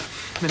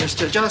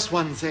Minister, just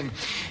one thing.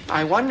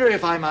 I wonder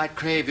if I might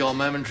crave your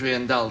momentary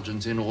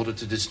indulgence in order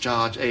to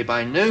discharge a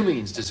by no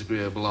means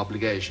disagreeable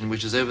obligation,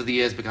 which has over the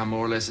years become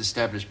more or less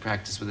established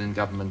practice within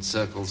government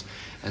circles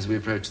as we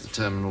approach the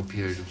terminal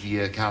period of the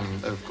year,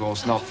 of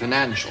course, not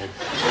financial. In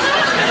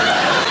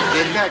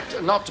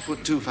fact, not to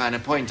put too fine a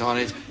point on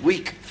it,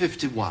 week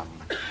 51.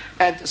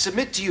 And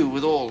submit to you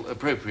with all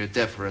appropriate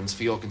deference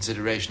for your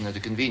consideration at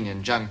a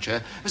convenient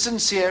juncture, a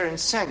sincere and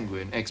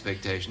sanguine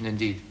expectation,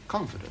 indeed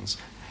confidence.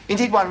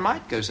 Indeed, one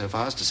might go so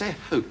far as to say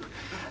hope,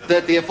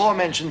 that the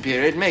aforementioned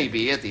period may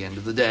be, at the end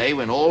of the day,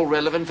 when all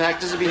relevant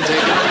factors have been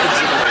taken into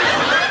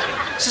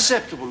consideration,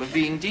 susceptible of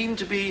being deemed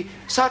to be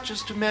such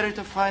as to merit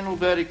a final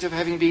verdict of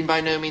having been by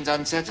no means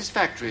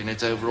unsatisfactory in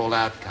its overall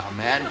outcome,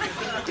 and,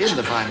 in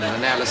the final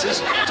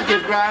analysis, to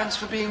give grounds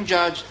for being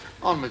judged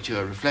on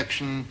mature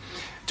reflection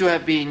to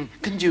have been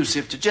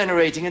conducive to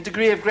generating a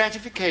degree of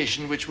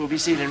gratification which will be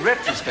seen in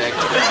retrospect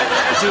to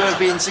have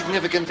been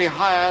significantly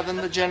higher than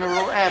the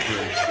general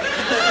average.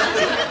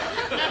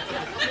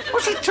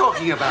 What's he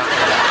talking about?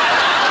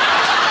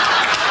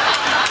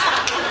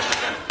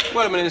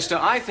 Well, Minister,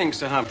 I think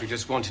Sir Humphrey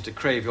just wanted to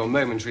crave your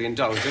momentary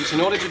indulgence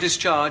in order to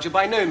discharge a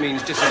by no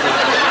means disagreeable...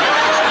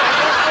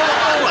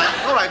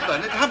 All right,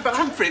 Bernard.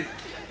 Humphrey...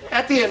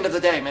 At the end of the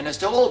day,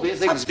 Minister, all these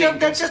things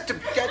being...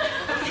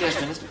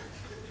 Yes, Minister?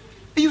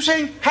 Are you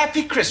saying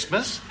Happy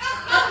Christmas?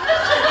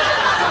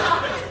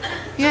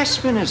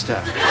 Yes,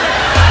 Minister.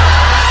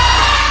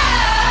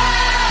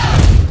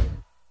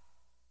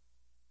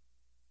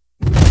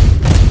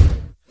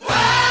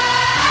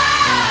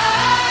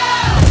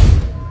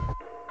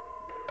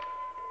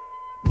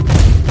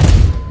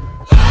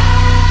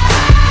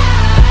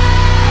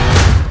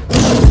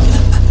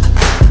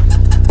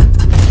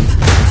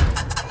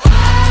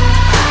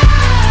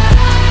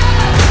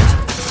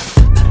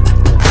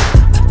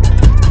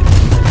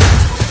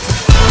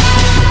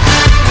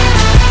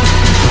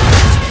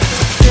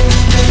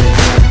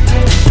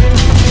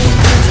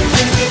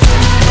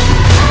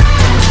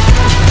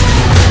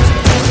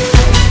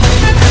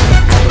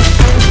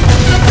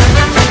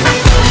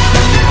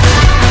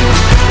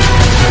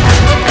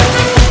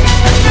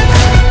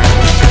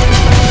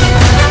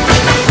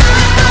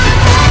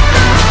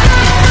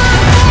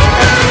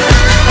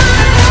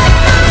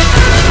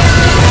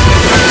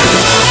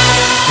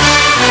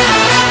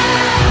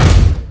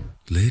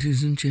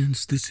 Ladies and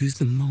gents, this is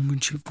the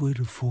moment you've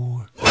waited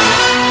for.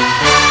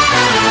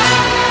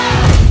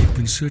 You've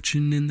been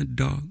searching in the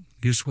dark,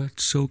 your sweat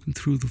soaking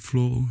through the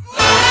floor.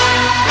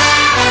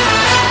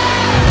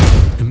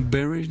 And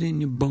buried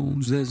in your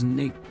bones, there's an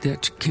ache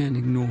that you can't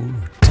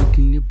ignore.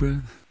 Taking your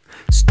breath,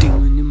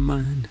 stealing your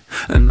mind,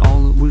 and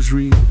all that was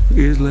real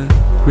is left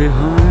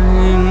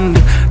behind.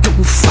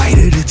 Don't fight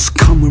it, it's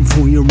coming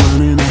for you,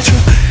 running at you.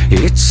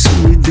 It's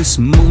only this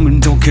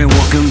moment, don't care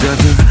what comes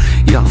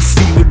after. Your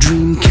fever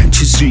dream, can't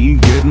you see,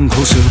 getting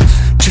closer?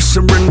 Just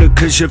surrender,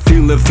 cause you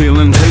feel the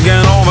feeling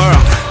taking over.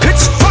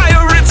 It's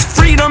fire, it's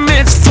freedom,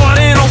 it's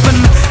flooding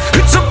open.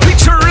 It's a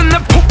picture in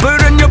the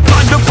pulpit and your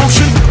blind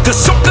devotion. There's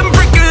something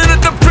breaking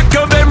at the brick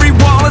of every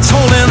wall. It's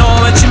holding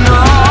all that you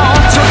know.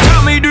 So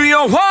tell me, do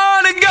you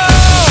wanna go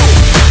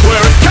where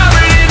it's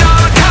covered in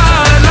all the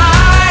colored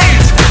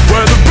lights,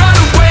 where the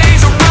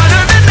runaways are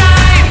running the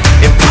night?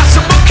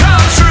 Impossible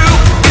comes true,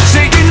 it's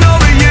taking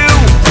over you.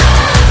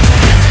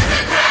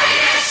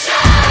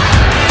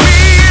 We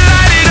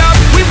light it up,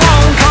 we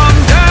won't come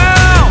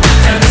down,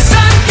 and the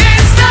sun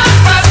can't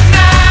stop us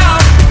now.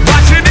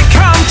 Watching it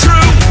come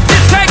true,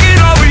 it's taking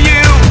over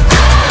you.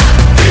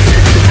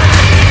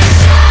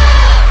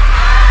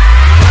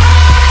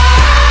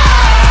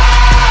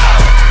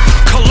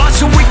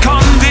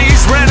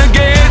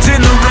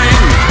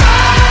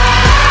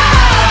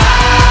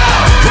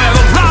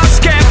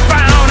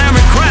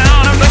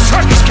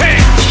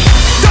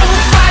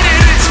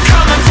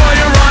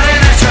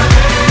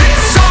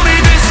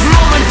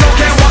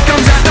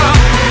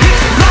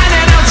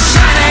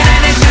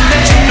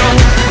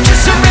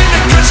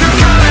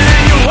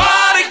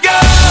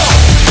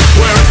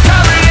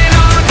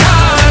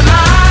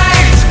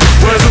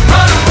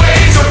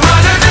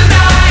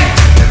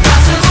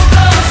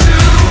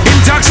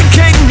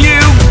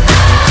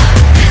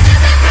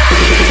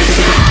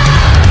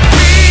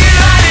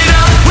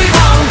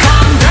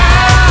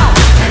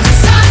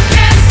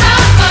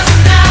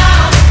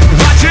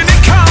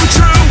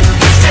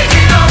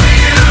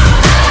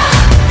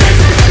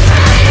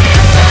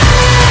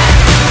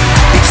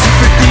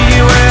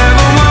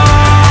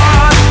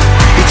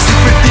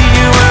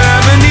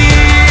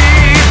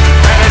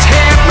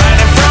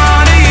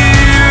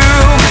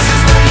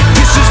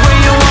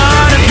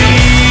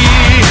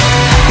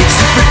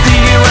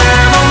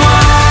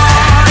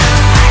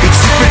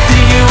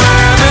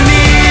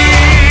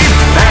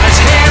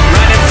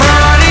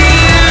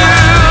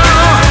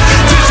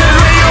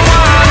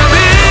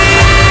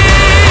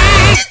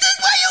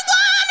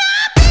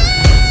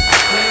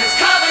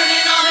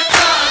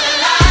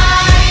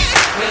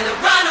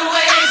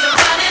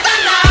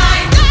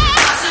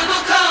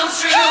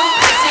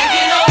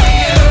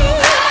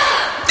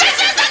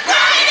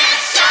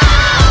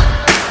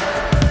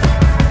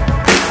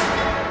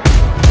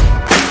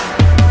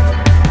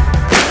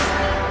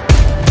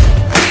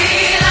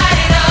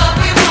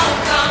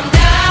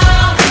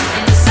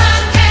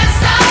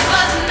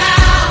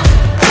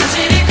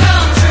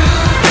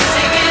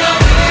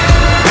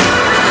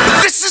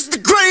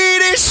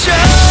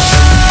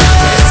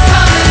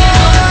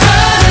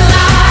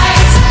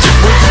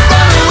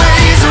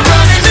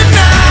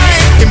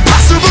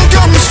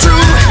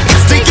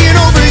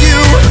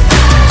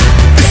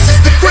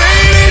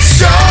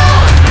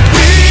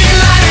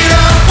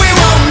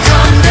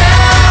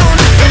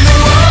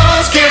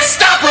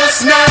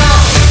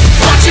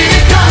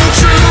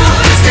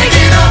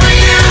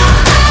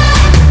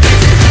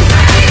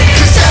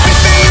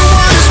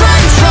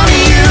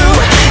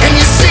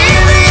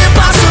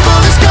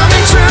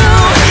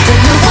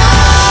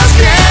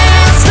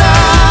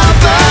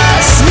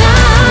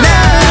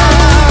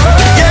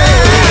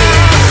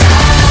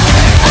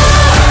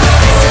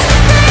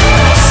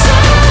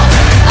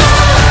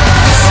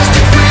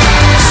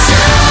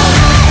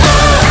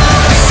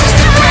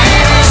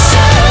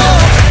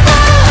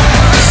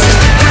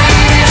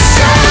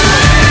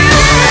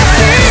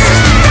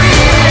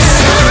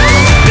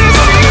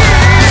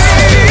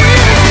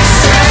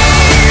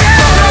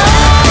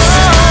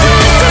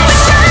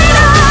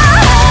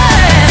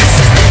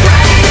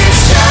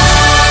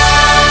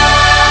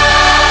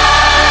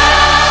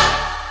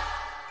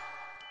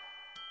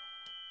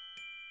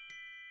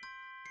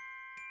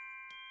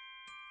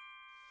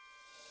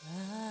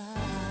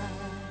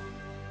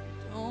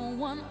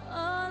 want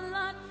a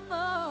lot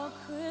for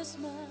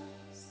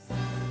Christmas.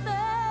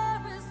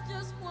 There is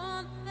just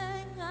one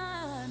thing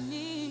I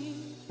need.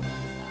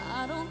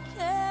 I don't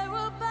care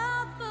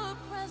about the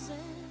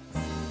presents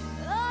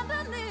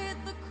underneath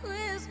the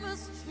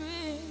Christmas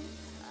tree.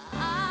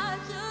 I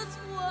just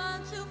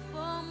want you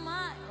for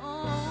my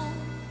own,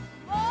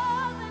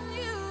 more than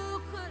you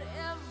could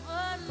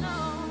ever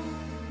know.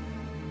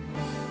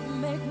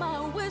 Make my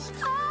wish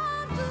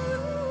come true.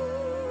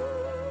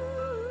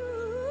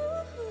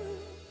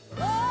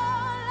 All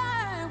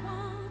I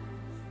want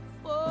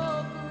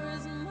for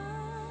Christmas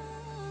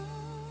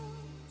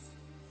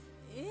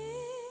is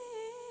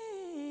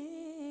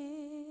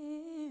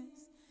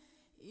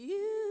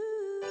you.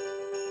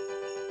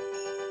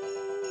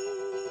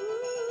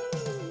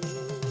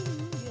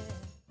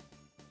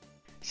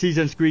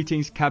 Season's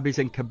greetings, cabbies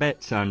and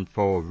cabettes, and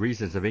for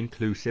reasons of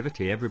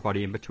inclusivity,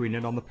 everybody in between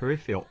and on the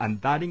peripheral,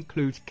 and that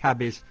includes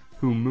cabbies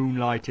who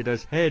moonlighted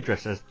as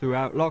hairdressers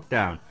throughout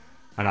lockdown,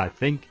 and I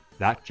think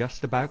that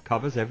just about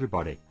covers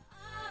everybody.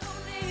 I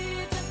don't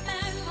need to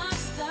hang my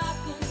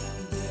stocking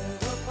there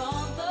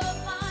upon the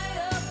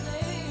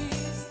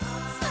fireplace.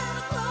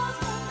 Santa Claus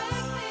will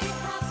make me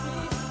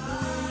happy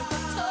with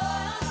a toy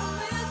on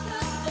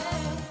Christmas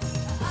Day.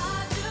 I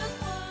just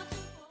want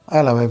you for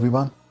Hello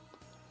everyone,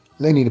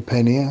 Lenny the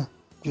Pen here.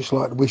 Just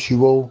like to wish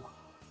you all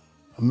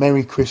a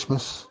Merry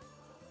Christmas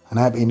and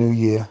Happy New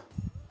Year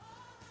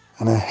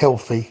and a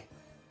healthy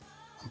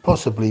and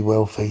possibly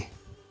wealthy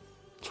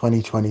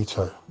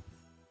 2022.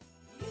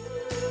 you,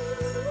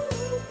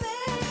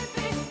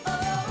 baby. Oh,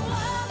 I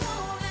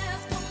won't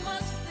ask for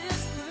much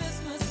this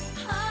Christmas.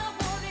 I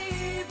won't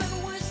even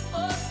wish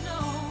for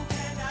snow.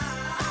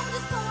 I'm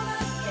just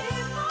gonna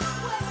keep on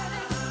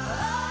waiting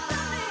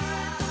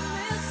underneath the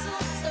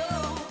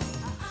mistletoe.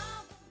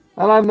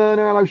 Hello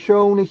Myrna, hello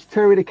Sean, it's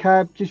Terry the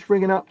Cab, just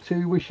ringing up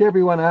to wish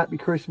everyone a happy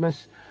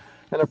Christmas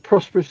and a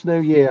prosperous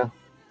new year.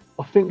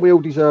 I think we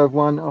all deserve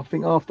one. I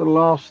think after the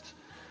last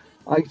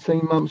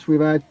 18 months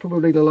we've had,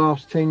 probably the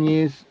last 10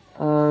 years,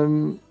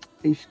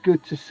 it's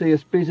good to see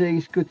us busy,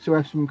 it's good to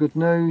have some good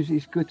news,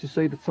 it's good to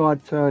see the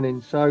tide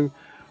turning. So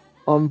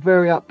I'm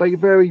very upbeat,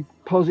 very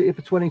positive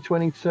for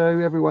 2022,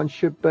 everyone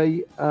should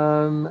be,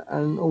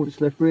 and all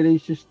that's left really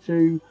is just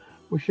to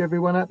wish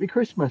everyone a happy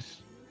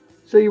Christmas.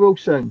 See you all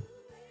soon.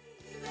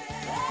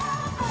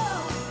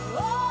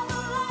 All the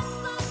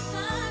lights are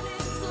shining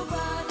so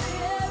brightly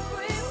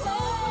everywhere.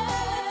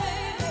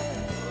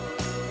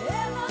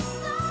 And the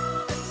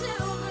sound of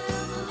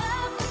children's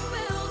laughter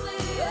fills the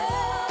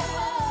air.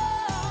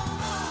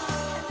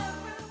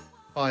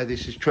 Hi,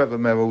 this is Trevor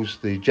Merrills,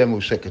 the General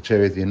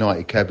Secretary of the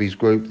United Cabbies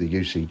Group, the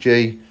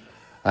UCG,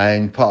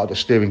 and part of the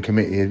steering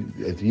committee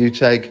of the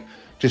UTAG.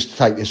 Just to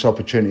take this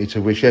opportunity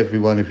to wish every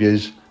one of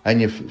yous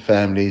and your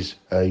families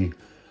a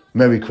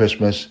Merry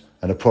Christmas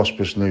and a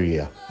prosperous New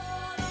Year.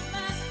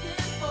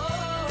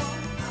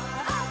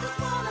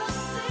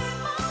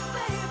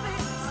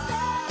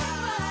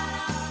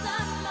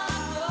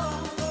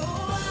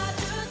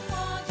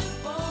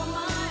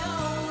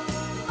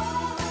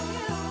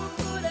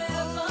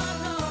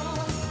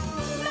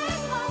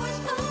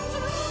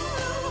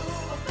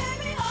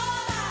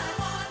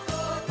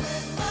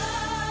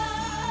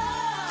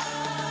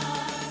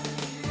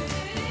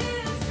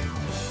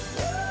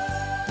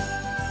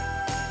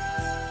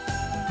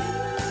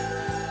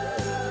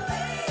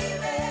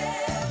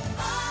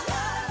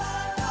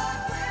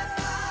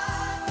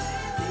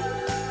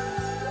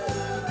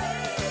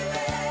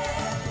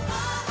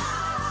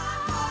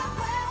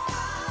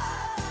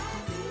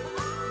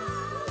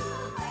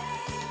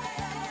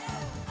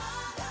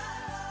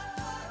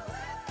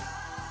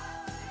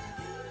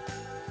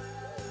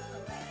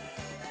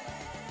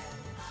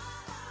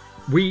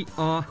 We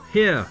are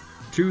here,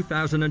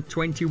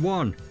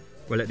 2021.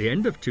 Well, at the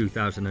end of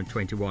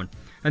 2021.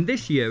 And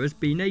this year has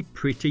been a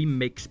pretty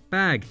mixed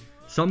bag.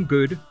 Some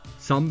good,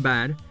 some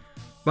bad.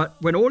 But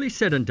when all is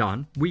said and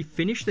done, we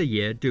finished the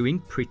year doing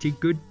pretty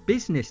good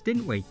business,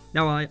 didn't we?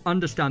 Now, I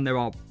understand there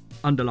are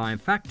underlying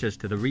factors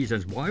to the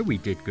reasons why we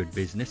did good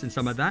business, and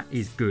some of that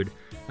is good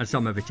and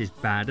some of it is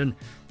bad, and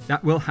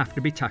that will have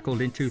to be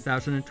tackled in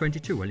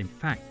 2022. Well, in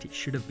fact, it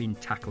should have been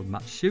tackled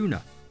much sooner.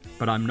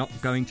 But I'm not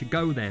going to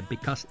go there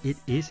because it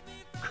is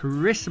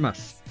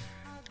Christmas.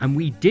 And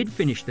we did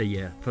finish the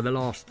year for the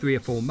last 3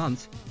 or 4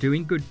 months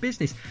doing good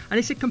business. And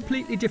it's a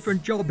completely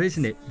different job,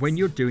 isn't it? When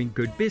you're doing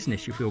good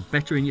business, you feel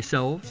better in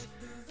yourselves.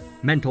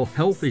 Mental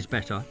health is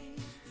better.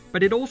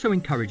 But it also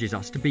encourages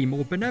us to be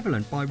more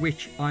benevolent, by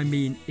which I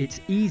mean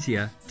it's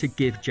easier to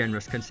give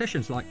generous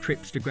concessions like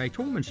trips to Great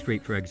Ormond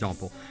Street, for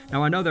example.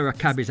 Now, I know there are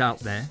cabbies out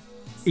there,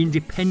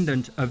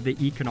 independent of the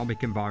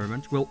economic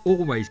environment, will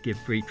always give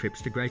free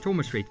trips to Great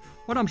Ormond Street.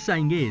 What I'm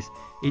saying is,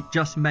 it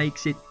just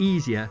makes it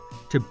easier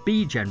to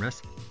be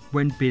generous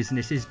when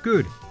business is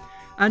good.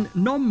 And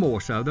none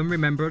more so than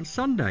Remembrance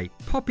Sunday.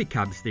 Poppy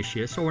cabs this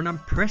year saw an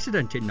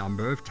unprecedented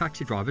number of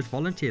taxi drivers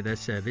volunteer their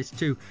service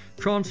to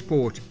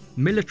transport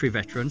military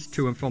veterans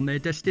to and from their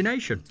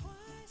destination.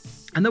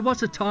 And there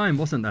was a time,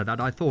 wasn't there, that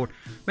I thought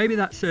maybe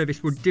that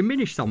service would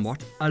diminish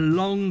somewhat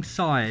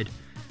alongside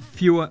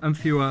fewer and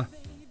fewer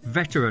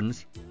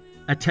veterans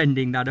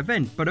attending that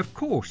event. But of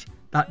course,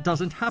 that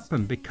doesn't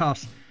happen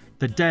because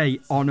the day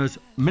honours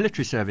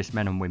military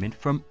servicemen and women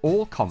from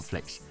all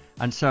conflicts.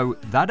 And so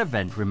that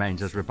event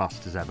remains as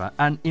robust as ever.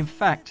 And in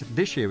fact,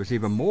 this year was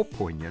even more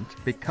poignant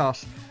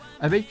because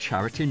of a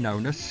charity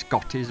known as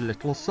Scotty's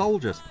Little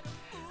Soldiers.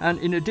 And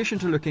in addition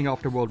to looking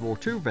after World War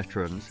II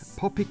veterans,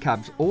 Poppy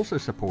Cabs also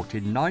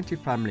supported 90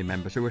 family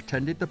members who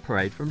attended the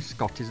parade from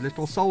Scotty's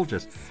Little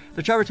Soldiers.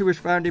 The charity was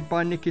founded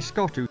by Nikki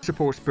Scott, who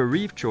supports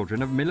bereaved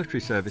children of military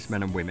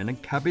servicemen and women,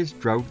 and cabbies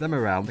drove them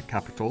around the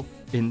capital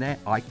in their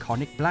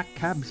iconic black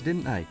cabs,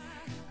 didn't they?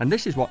 And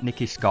this is what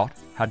Nikki Scott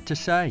had to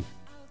say.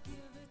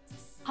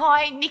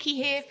 Hi, Nikki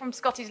here from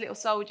Scotty's Little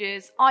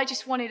Soldiers. I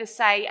just wanted to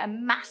say a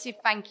massive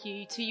thank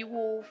you to you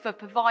all for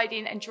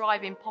providing and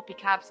driving Poppy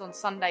Cabs on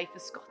Sunday for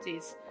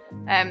Scotty's.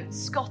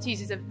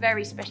 Scotty's is a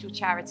very special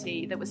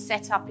charity that was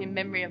set up in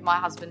memory of my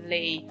husband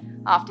Lee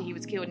after he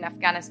was killed in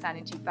Afghanistan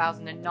in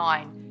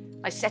 2009.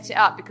 I set it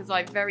up because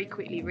I very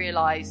quickly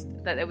realised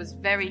that there was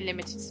very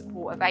limited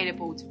support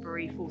available to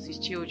bereaved forces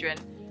children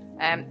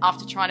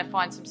after trying to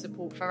find some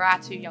support for our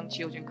 2 young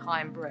children,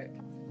 Kai and Brooke.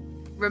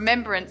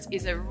 Remembrance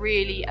is a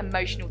really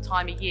emotional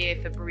time of year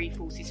for bereaved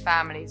forces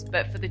families,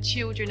 but for the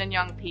children and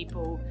young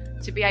people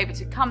to be able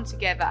to come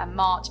together and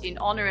march in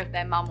honour of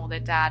their mum or their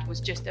dad was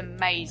just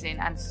amazing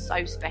and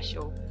so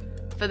special.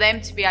 For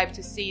them to be able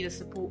to see the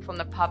support from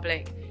the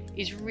public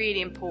is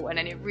really important,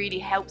 and it really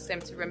helps them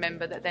to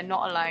remember that they're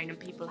not alone and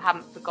people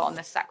haven't forgotten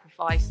the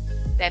sacrifice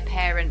their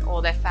parent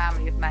or their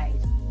family have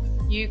made.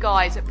 You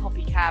guys at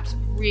Poppy Cabs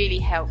really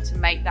helped to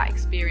make that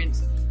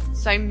experience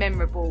so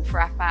memorable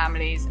for our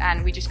families,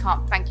 and we just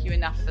can't thank you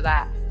enough for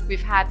that.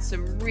 We've had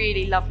some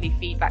really lovely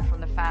feedback from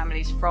the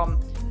families, from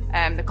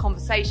the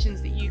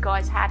conversations that you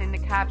guys had in the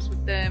cabs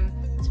with them,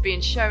 to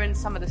being shown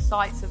some of the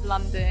sights of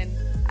London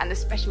and the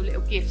special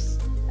little gifts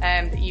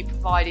that you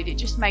provided. It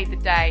just made the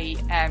day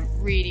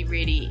really,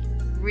 really,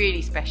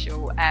 really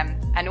special,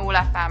 and all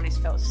our families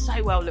felt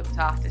so well looked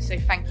after, so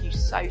thank you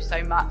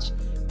so much.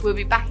 We'll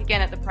be back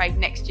again at the parade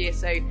next year,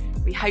 so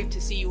we hope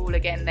to see you all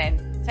again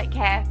then. Take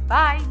care,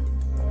 bye.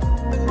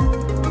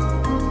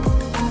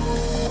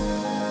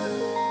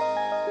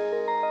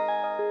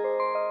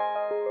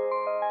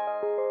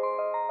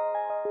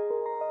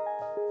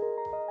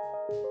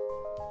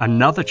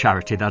 Another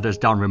charity that has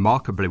done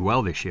remarkably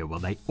well this year, well,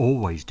 they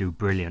always do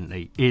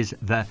brilliantly, is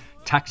the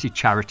Taxi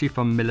Charity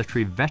for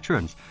Military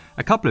Veterans.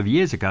 A couple of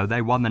years ago,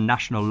 they won the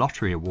National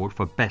Lottery Award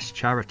for Best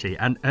Charity,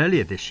 and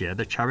earlier this year,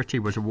 the charity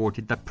was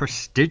awarded the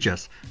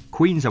prestigious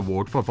Queen's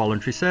Award for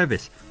Voluntary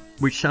Service,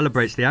 which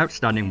celebrates the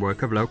outstanding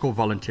work of local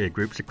volunteer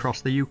groups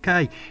across the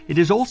UK. It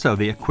is also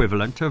the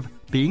equivalent of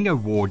being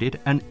awarded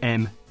an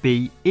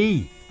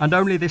MBE. And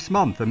only this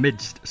month,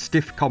 amidst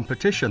stiff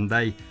competition,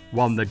 they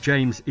won the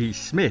James E.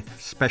 Smith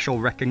Special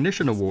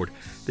Recognition Award.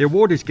 The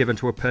award is given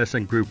to a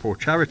person, group or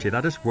charity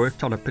that has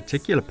worked on a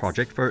particular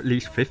project for at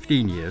least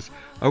 15 years,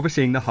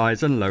 overseeing the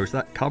highs and lows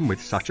that come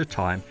with such a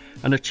time,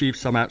 and achieved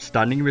some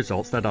outstanding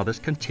results that others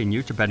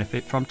continue to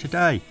benefit from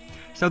today.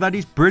 So that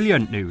is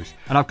brilliant news.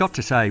 And I've got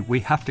to say, we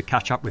have to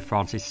catch up with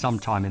Francis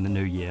sometime in the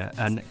new year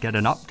and get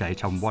an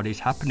update on what is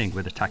happening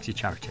with the taxi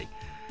charity.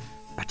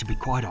 But to be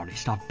quite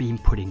honest, I've been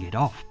putting it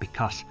off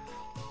because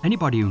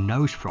anybody who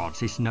knows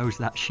Francis knows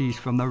that she's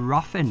from the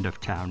rough end of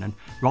town, and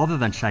rather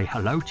than say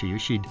hello to you,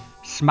 she'd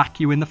smack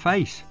you in the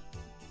face.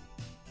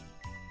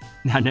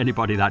 And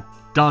anybody that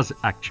does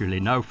actually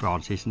know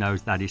Francis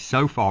knows that is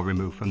so far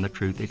removed from the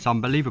truth, it's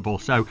unbelievable.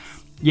 So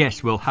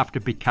yes, we'll have to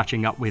be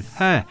catching up with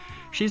her.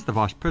 She's the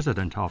vice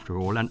president after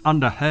all, and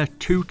under her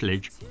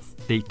tutelage,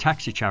 the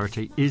taxi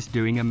charity is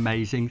doing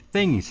amazing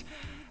things.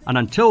 And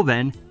until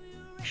then,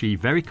 she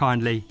very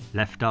kindly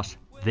left us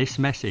this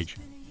message.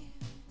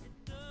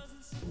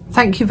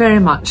 Thank you very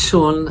much,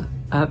 Sean,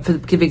 for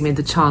giving me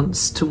the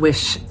chance to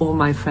wish all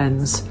my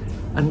friends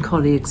and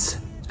colleagues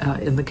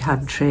in the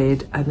cab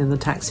trade and in the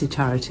taxi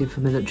charity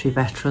for military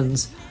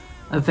veterans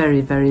a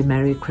very, very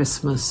Merry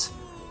Christmas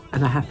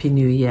and a Happy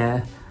New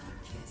Year.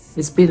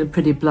 It's been a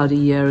pretty bloody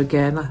year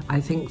again. I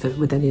think that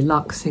with any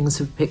luck, things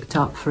have picked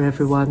up for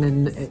everyone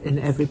in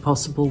every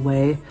possible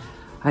way.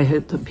 I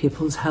hope that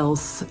people's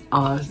health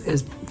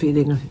is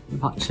feeling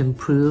much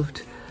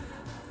improved.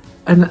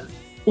 And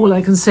all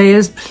I can say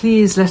is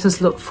please let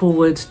us look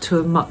forward to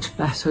a much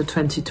better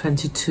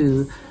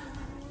 2022.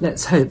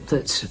 Let's hope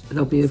that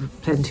there'll be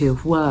plenty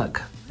of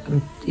work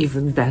and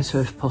even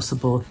better, if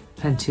possible,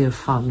 plenty of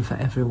fun for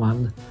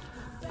everyone.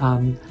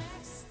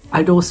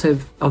 I'd also,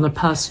 on a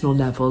personal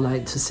level,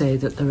 like to say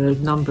that there are a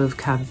number of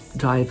cab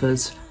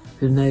drivers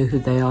who know who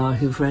they are,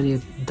 who've really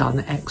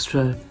done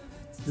extra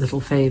little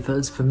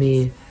favours for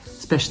me,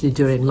 especially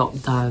during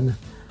lockdown.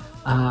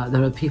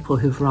 There are people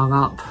who've rung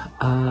up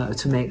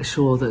to make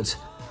sure that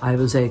I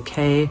was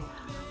okay,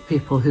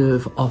 people who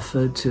have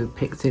offered to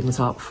pick things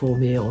up for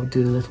me or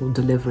do little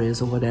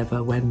deliveries or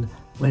whatever when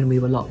we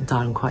were locked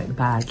down quite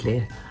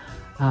badly.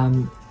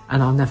 And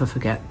I'll never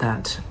forget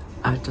that.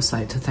 I'd just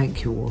like to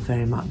thank you all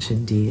very much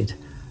indeed.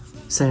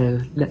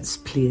 So let's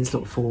please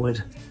look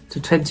forward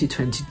to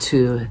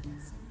 2022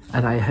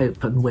 and I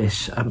hope and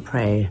wish and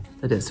pray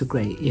that it's a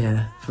great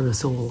year for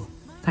us all.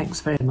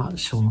 Thanks very much,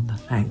 Sean.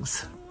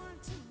 Thanks.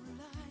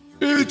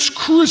 It's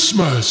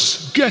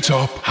Christmas! Get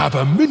up, have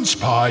a mince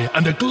pie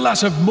and a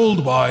glass of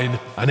mulled wine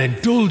and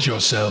indulge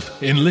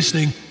yourself in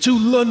listening to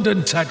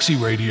London Taxi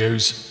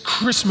Radio's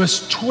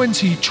Christmas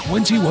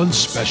 2021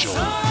 special.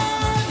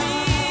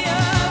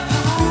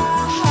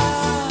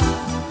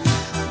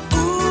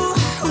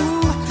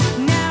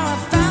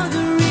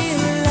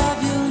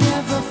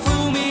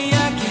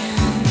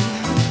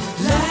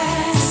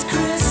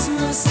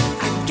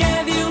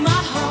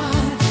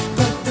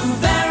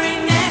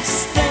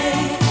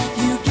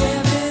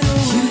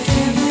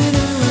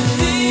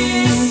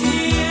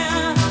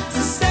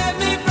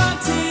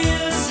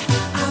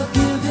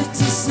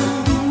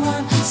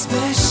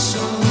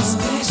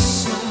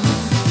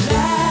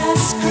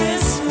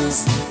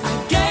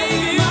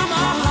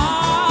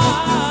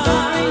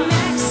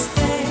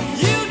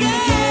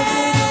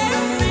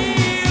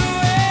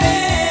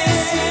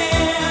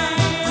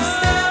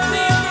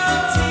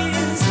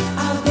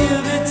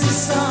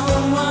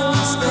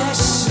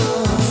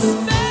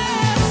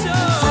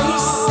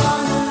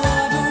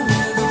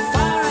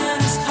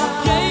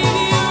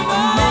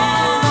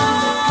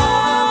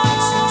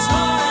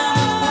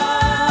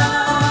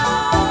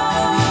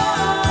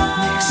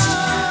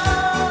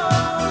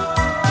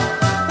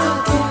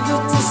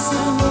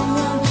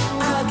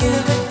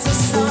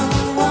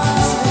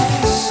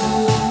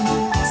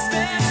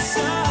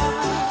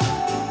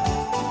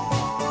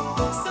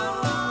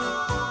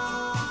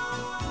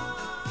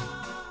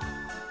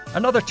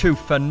 Another two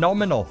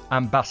phenomenal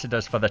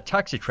ambassadors for the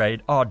taxi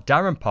trade are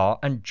Darren Parr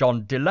and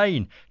John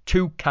Delane,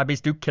 two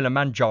Cabbies Do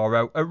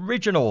Kilimanjaro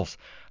originals.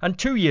 And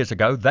 2 years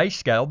ago, they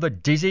scaled the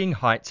dizzying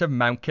heights of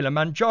Mount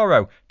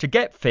Kilimanjaro to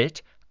get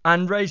fit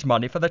and raise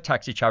money for the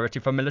taxi charity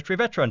for military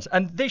veterans.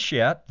 And this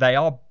year, they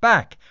are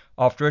back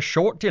after a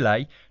short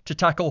delay to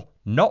tackle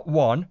not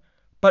one,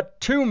 but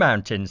two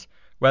mountains,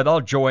 where they'll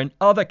join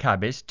other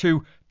cabbies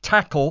to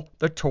tackle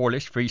the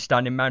tallest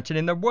freestanding mountain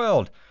in the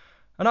world.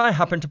 And I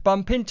happened to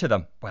bump into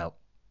them. Well,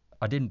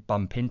 I didn't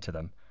bump into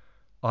them.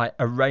 I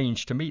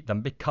arranged to meet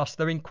them because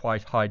they're in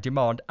quite high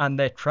demand and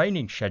their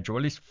training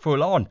schedule is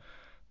full on.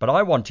 But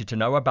I wanted to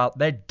know about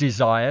their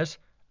desires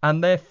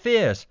and their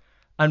fears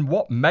and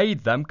what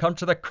made them come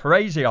to the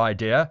crazy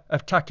idea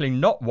of tackling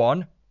not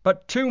one,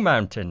 but two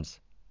mountains.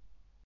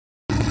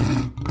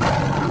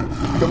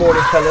 Good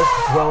morning, fellas.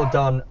 Well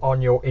done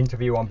on your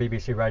interview on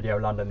BBC Radio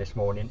London this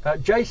morning.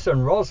 Jason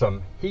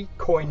Rossum, he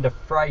coined a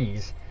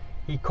phrase.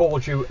 He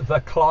called you the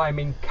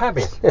climbing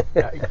cabbies.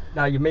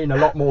 Now, you mean a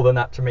lot more than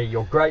that to me.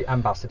 You're great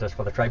ambassadors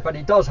for the trade, but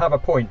he does have a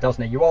point,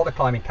 doesn't he? You are the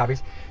climbing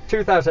cabbies.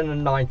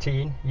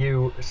 2019,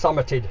 you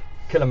summited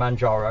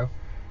Kilimanjaro,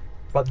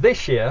 but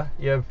this year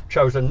you've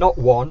chosen not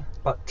one,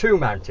 but two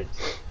mountains.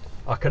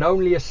 I can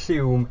only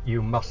assume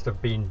you must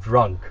have been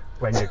drunk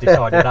when you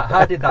decided that.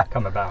 How did that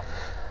come about?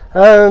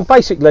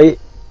 Basically,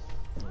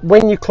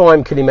 when you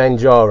climb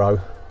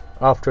Kilimanjaro,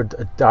 after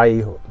a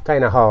day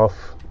and a half,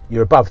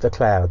 you're above the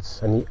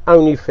clouds, and the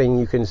only thing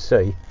you can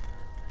see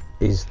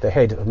is the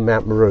head of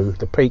Mount Meru,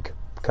 the peak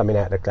coming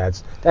out of the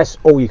clouds. That's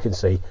all you can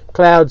see,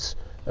 clouds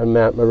and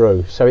Mount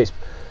Meru. So it's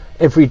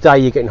every day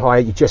you're getting higher,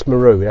 you just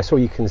Meru, that's all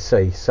you can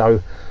see.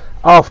 So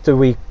after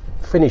we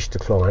finished the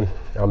climb,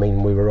 I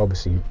mean, we were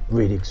obviously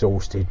really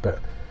exhausted, but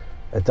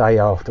a day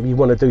after, we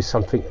want to do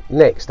something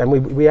next, and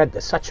we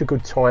had such a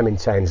good time in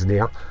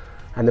Tanzania,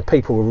 and the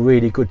people were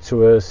really good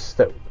to us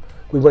that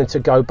we wanted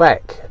to go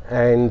back.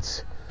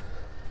 And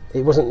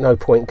it wasn't no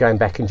point going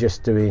back and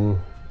just doing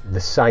the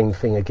same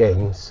thing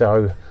again.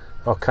 So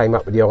I came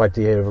up with the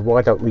idea of,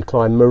 why don't we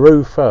climb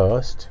Meru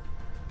first,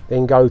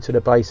 then go to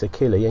the base of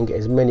Kili and get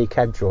as many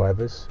cab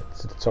drivers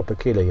to the top of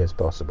Kili as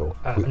possible.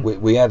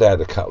 We had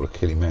a couple of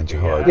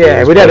Kilimanjaro.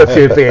 Yeah, we'd had a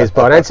few beers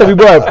by then, so we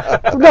were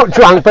not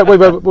drunk, but we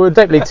were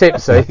definitely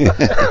tipsy.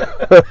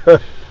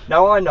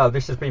 Now, I know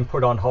this has been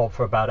put on hold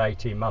for about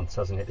 18 months,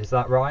 hasn't it? Is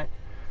that right?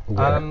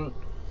 Yeah.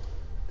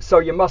 So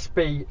you must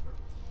be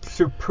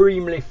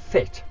supremely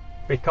fit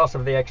because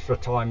of the extra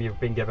time you've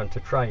been given to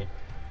train.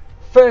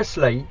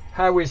 Firstly,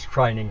 how is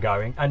training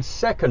going? And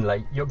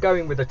secondly, you're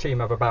going with a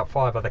team of about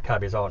 5 other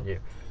cabbies, aren't you?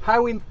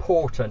 How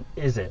important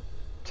is it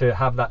to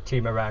have that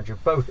team around you,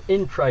 both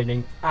in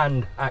training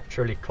and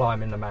actually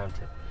climbing the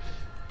mountain?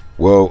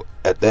 Well,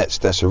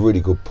 that's a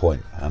really good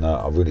point, and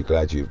I'm really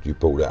glad you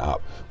brought that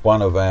up.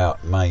 One of our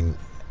main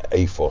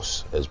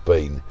ethos has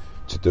been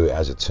to do it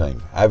as a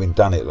team. Having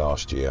done it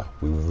last year,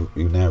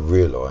 we now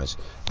realise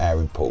how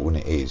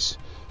important it is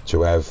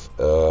to have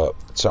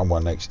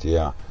someone next to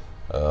you,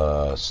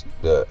 a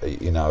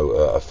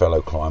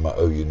fellow climber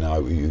who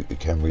you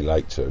can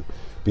relate to,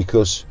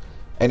 because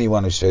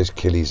anyone who says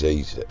Kili's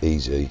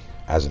easy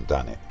hasn't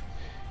done it.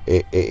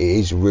 It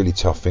is a really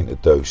tough thing to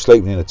do.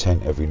 Sleeping in a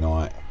tent every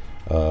night,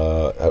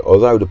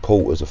 although the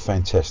porters are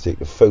fantastic,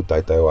 the food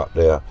they do up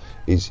there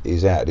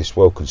is out of this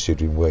world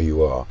considering where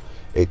you are.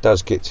 It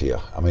does get to you.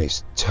 I mean,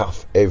 it's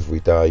tough every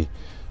day,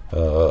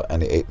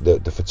 and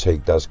the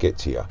fatigue does get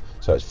to you.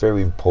 So it's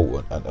very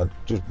important. And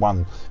just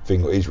one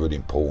thing that is really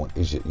important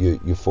is that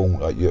you form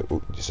like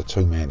it's a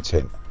 2-man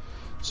tent.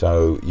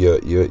 So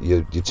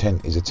your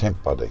tent is a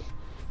tent buddy.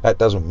 That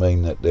doesn't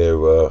mean that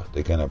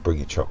they're going to bring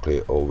you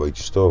chocolate or read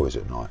you stories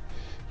at night.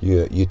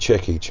 You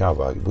check each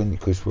other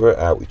because we're at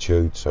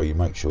altitude, so you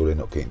make sure they're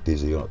not getting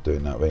dizzy or not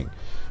doing nothing,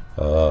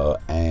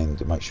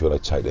 and make sure they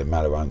take their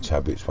Malarone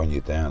tablets when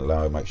you're down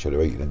low. Make sure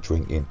they're eating and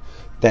drinking.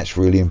 That's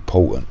really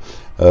important.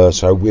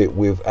 So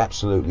we've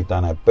absolutely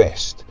done our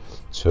best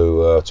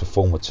to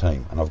form a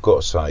team, and I've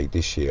got to say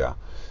this year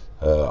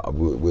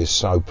we're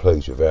so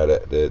pleased with how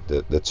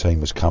the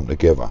team has come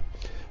together.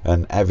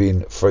 And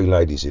having 3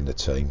 ladies in the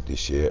team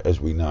this year,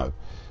 as we know,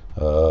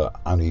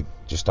 only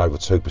just over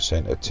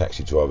 2% of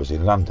taxi drivers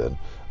in London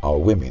are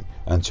women,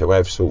 and to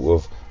have sort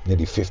of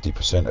nearly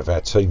 50% of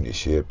our team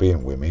this year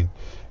being women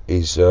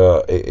is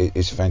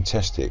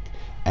fantastic.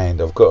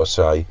 And I've got to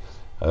say,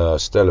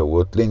 Stella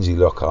Wood, Lindsay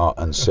Lockhart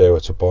and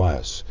Sarah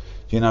Tobias,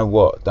 you know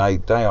what, they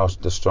are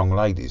the strong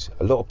ladies.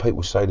 A lot of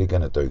people say they're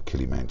going to do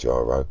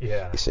Kilimanjaro.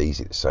 It's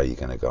easy to say you're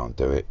going to go and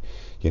do it,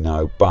 you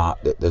know, but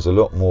there's a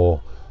lot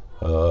more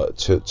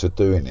to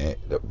doing it,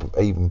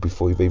 even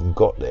before you've even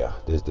got there.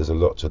 There's a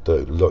lot to do,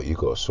 a lot you've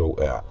got to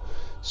sort out.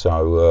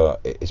 So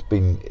it's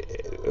been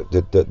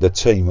the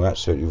team are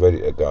absolutely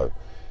ready to go.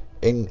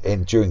 In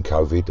during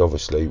COVID,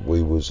 obviously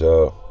we was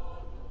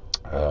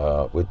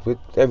with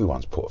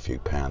everyone's put a few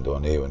pound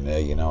on here and there,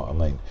 you know what I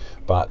mean.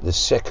 But the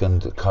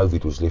second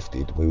COVID was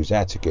lifted, we was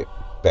able to get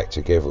back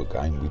together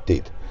again. We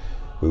did.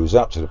 We was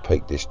up to the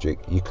Peak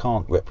District. You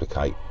can't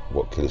replicate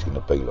what Killy's going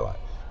to be like,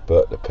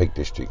 but the Peak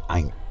District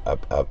ain't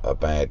a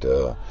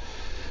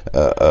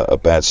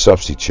bad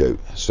substitute.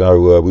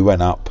 So we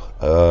went up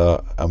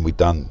and we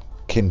done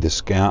Kinder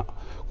Scout,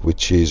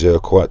 which is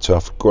quite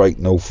tough. Great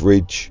North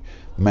Ridge,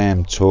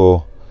 Mam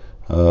Tour,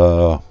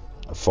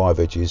 5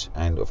 Edges,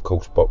 and of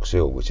course Box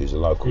Hill, which is a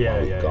local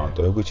one you can't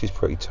do, which is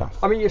pretty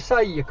tough. I mean, you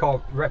say you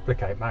can't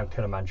replicate Mount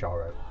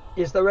Kilimanjaro.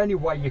 Is there any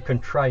way you can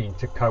train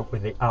to cope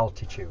with the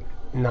altitude?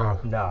 No.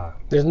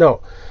 There's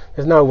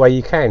no way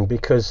you can,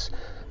 because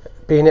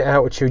being at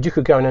altitude, you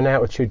could go in an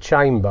altitude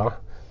chamber,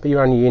 but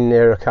you're only in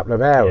there a couple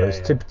of hours.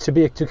 To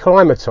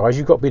acclimatise,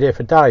 you've got to be there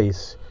for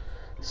days.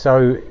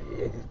 So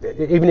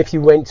even if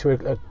you went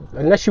to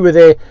unless you were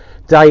there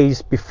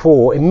days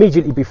before,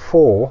 immediately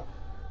before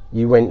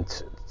you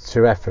went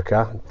to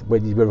Africa,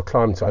 when you were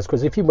acclimatised,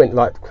 because if you went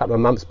like a couple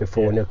of months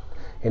before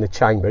in a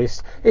chamber,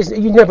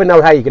 you never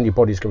know how your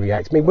body's going to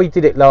react. I mean, we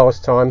did it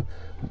last time.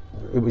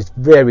 It was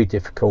very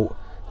difficult.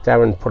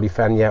 Darren probably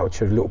found the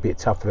altitude a little bit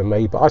tougher than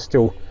me, but I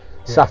still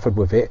suffered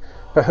with it.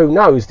 But who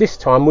knows, this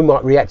time we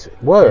might react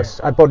worse.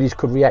 Our bodies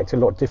could react a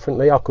lot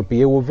differently. I could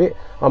be ill with it,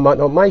 I might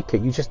not make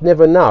it. You just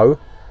never know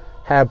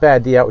how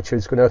bad the altitude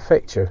is going to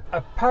affect you.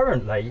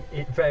 Apparently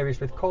it varies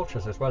with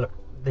cultures as well.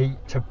 The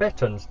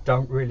Tibetans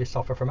don't really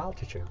suffer from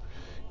altitude.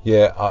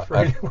 Yeah,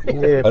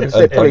 because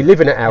they're probably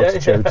living at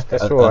altitude.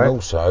 That's all right. And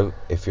also,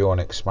 if you're an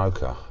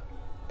ex-smoker,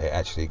 it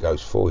actually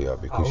goes for you,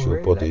 because your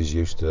body's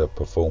used to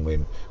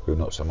performing with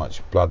not so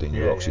much blood in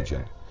your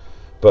oxygen.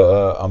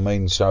 But I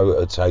mean,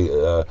 so I'd say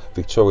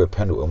Victoria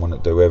Pendleton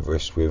wanted to do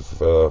Everest with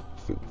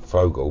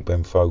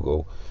Ben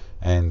Fogle,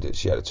 and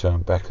she had to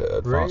turn back at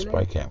advanced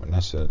base camp, and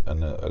that's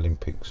an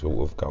Olympic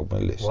sort of gold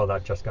medalist. Well,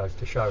 that just goes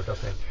to show,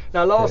 doesn't it?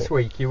 Now, last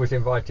week you was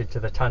invited to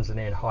the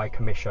Tanzanian High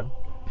Commission.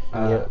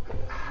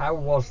 How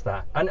was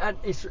that? And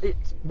it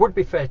would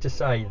be fair to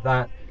say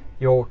that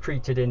you're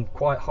treated in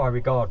quite high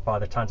regard by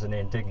the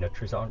Tanzanian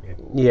dignitaries, aren't you?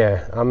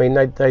 Yeah, I mean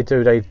they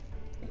do.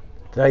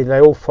 They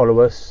all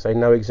follow us. They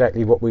know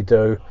exactly what we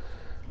do.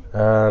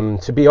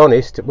 To be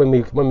honest, when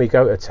we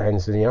go to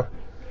Tanzania,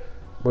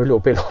 we're a little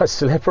bit like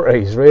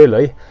celebrities,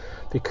 really,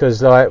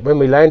 because like when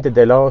we landed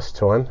there last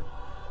time,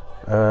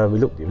 we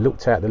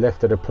looked out the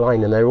left of the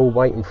plane and they're all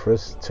waiting for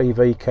us.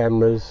 TV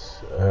cameras,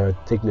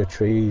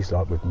 dignitaries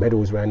like with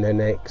medals around their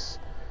necks,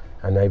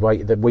 and they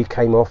waited. We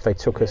came off. They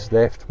took us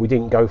left. We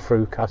didn't go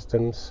through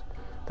customs.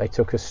 They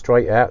took us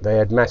straight out. They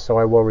had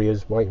Maasai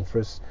warriors waiting for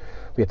us.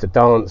 We had to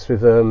dance with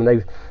them,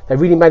 and they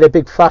really made a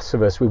big fuss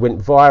of us. We went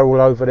viral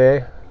over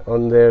there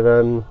on their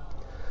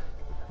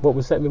what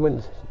was that?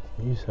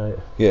 You say it.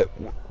 Yeah,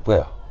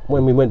 well,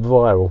 when we went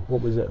viral,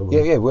 what was that?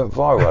 Yeah, we went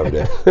viral over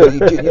there. But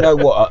you know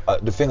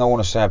what? The thing I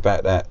want to say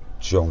about that,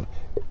 John,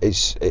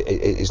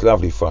 it's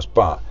lovely for us,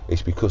 but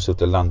it's because of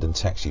the London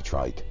taxi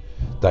trade.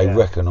 They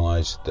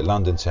recognise the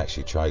London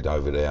taxi trade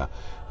over there.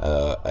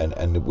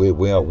 And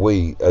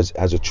we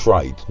as a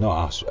trade,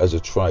 not us, as a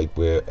trade,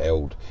 we're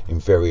held in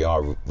very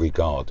high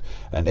regard,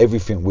 and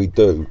everything we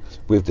do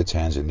with the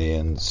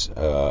Tanzanians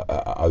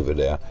over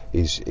there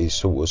is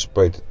sort of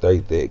spread.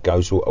 It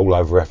goes all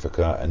over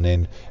Africa, and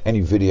then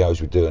any videos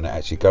we do and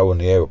actually go on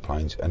the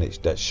aeroplanes, and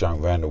that's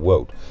shown around the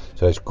world.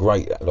 So it's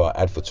great, like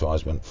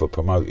advertisement for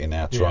promoting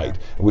our trade,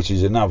 which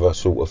is another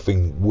sort of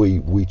thing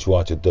we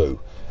try to do.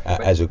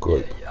 As a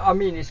group. I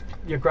mean,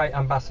 you're great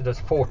ambassadors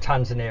for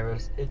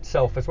Tanzania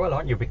itself as well,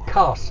 aren't you?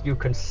 Because you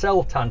can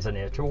sell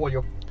Tanzania to all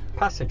your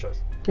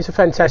passengers. It's a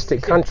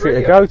fantastic country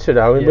to go to,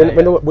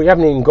 though. We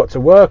haven't even got to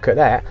work at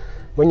that.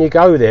 when you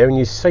go there and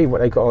you see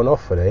what they got on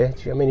offer there, do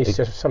you know what I mean? It's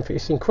just something.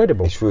 It's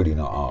incredible. It's really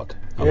not hard.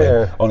 I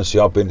mean, honestly,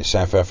 I've been to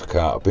South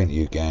Africa, I've been to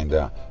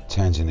Uganda.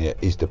 Tanzania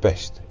is the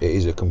best. It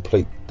is a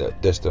complete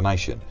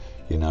destination.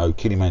 You know,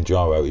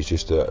 Kilimanjaro is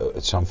just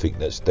something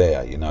that's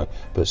there. You know,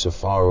 but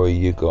safari,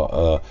 you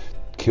got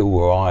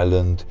Kilwa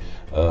Island.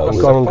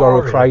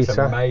 Ngorongoro Crater. It's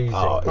amazing.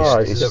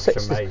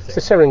 It's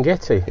the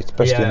Serengeti. It's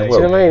best in the world. Do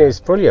you know what I mean? It's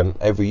brilliant.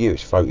 Every year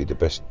it's voted the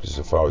best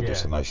safari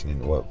destination in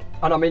the world.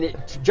 And I mean,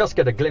 to just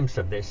get a glimpse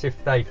of this,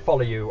 if they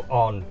follow you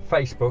on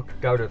Facebook,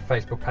 go to the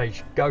Facebook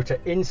page, go to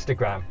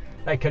Instagram,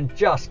 they can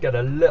just get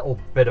a little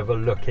bit of a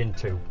look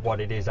into what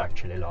it is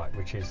actually like,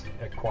 which is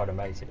quite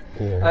amazing.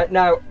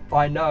 Now,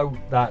 I know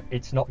that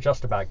it's not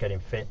just about getting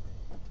fit,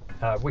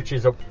 which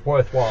is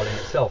worthwhile in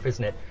itself,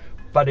 isn't it?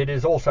 But it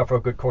is also for a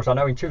good cause. I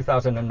know in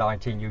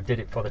 2019 you did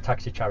it for the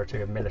Taxi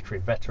Charity of Military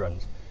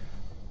Veterans.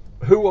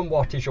 Who and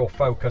what is your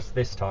focus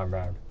this time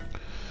round?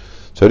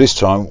 So this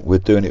time we're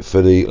doing it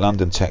for the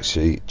London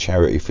Taxi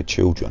Charity for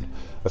Children.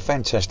 A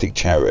fantastic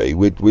charity.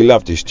 We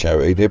love this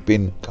charity. They've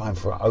been going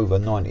for over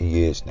 90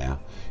 years now.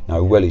 You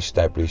know, well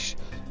established.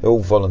 They're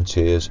all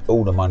volunteers.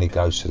 All the money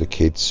goes to the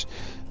kids,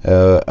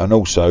 and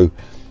also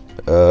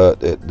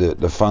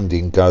the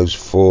funding goes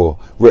for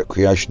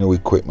recreational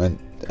equipment,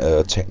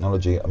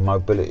 technology and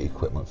mobility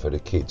equipment for the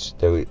kids.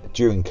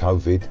 During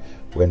COVID,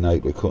 when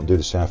they couldn't do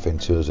the Southend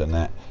tours and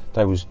that,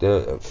 they was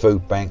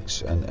food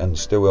banks and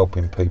still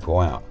helping people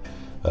out.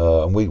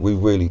 And we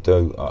really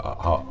do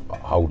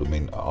hold them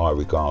in high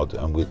regard,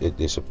 and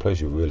it's a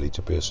pleasure really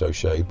to be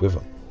associated with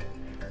them.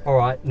 All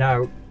right,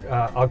 now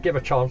I'll give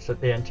a chance at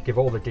the end to give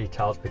all the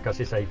details, because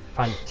it's a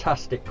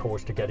fantastic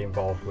cause to get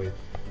involved with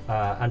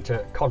and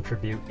to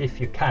contribute if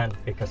you can,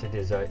 because it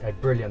is a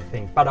brilliant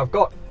thing. But I've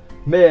got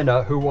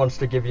Myrna who wants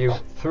to give you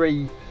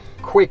 3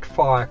 quick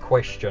fire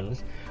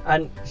questions,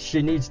 and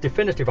she needs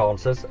definitive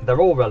answers. They're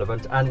all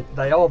relevant and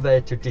they are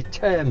there to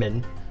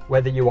determine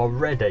whether you are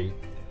ready,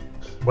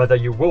 whether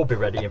you will be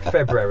ready in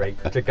February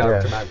to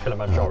go to Mount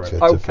Kilimanjaro.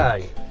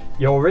 Okay,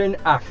 you're in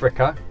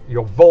Africa,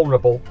 you're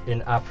vulnerable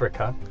in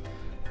Africa,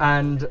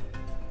 and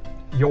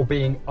you're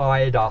being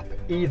eyed up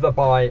either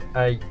by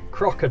a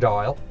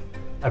crocodile,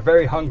 a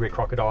very hungry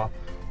crocodile,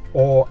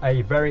 or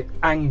a very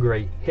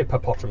angry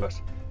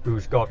hippopotamus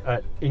who's got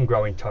an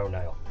ingrowing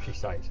toenail, she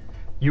says.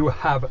 You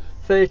have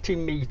 30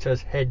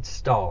 metres head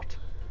start.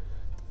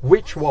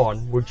 Which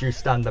one would you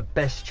stand the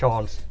best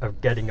chance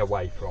of getting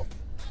away from?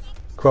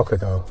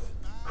 Crocodile.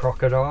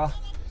 Crocodile?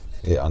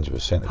 Yeah,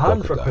 100%.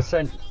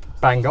 100%.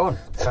 Bang on.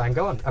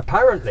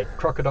 Apparently,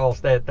 crocodiles,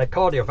 their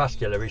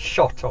cardiovascular is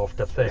shot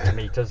after 30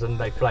 metres and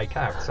they flake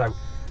out. So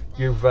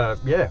you've,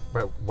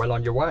 well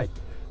on your way.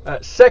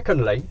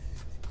 Secondly,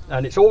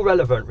 and it's all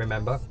relevant,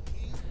 remember,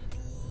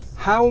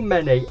 how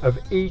many of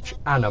each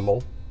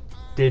animal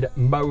did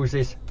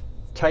Moses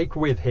take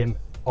with him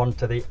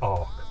onto the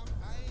ark?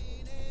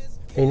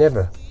 He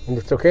never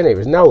took any. It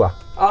was Noah.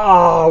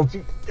 Oh,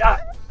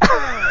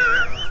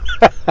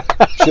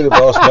 should have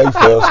asked me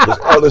first, because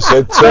I'd have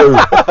said 2.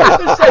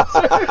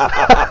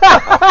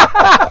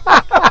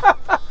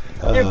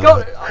 You've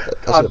got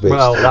it.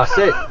 Well, that's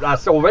it.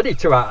 That's already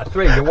 2 out of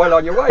 3. You're well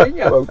on your way, aren't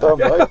you? Well done,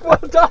 mate. Well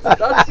done.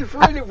 That's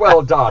really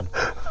well done.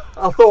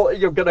 I thought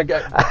you were going to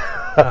get.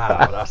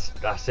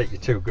 That's it.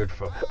 You're too good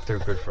for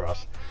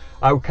us.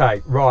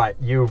 Okay, right.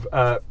 You've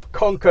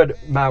conquered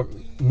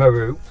Mount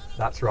Meru.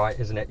 That's right,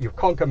 isn't it? You've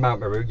conquered Mount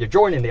Meru. You're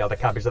joining the other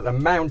cabbies at the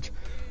Mount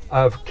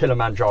of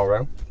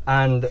Kilimanjaro,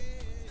 and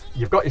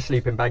you've got your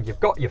sleeping bag. You've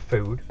got your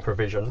food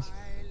provisions,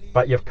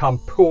 but you've come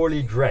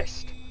poorly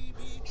dressed.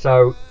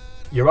 So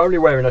you're only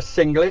wearing a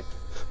singlet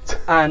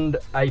and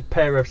a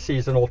pair of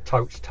seasonal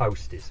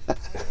toasties.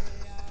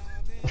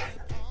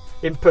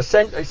 In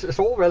it's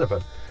all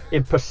relevant.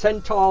 In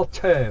percentile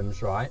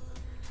terms, right,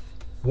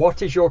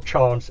 what is your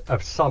chance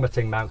of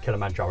summiting Mount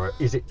Kilimanjaro?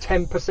 Is it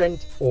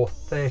 10% or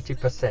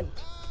 30%?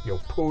 You're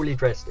poorly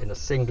dressed in a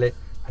singlet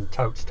and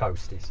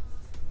toasties.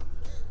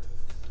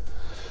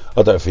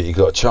 I don't think you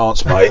got a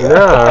chance, mate. No,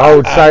 I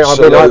would say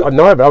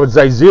I would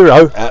say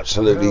 0.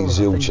 Absolutely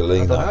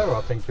zilchalino. I don't know.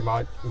 I think you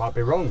might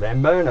be wrong there.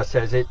 Myrna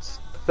says it's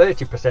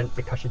 30%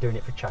 because you're doing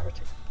it for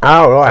charity.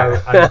 Oh,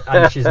 right. So,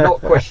 and she's not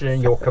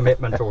questioning your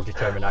commitment or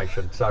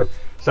determination. So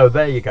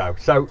there you go.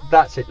 So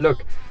that's it.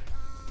 Look,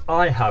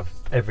 I have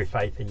every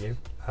faith in you.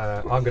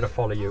 I'm going to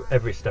follow you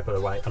every step of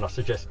the way, and I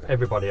suggest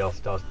everybody else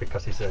does,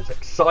 because it's as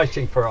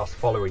exciting for us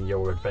following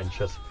your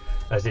adventures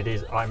as it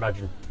is, I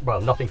imagine. Well,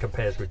 nothing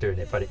compares with doing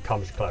it, but it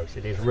comes close.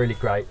 It is really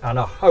great, and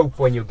I hope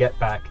when you get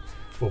back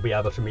we'll be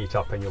able to meet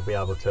up and you'll be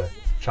able to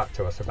chat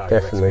to us about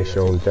definitely, your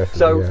experience. Sean,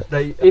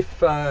 definitely. So if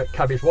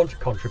cabbies want to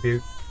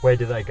contribute, where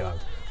do they go?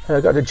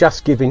 Go to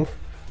Just Giving,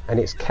 and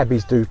it's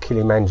Cabbies Do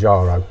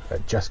Kilimanjaro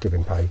at Just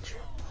Giving page.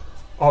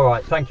 All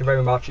right, thank you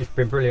very much. It's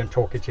been brilliant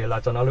talking to you,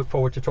 lads, and I look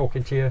forward to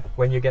talking to you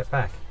when you get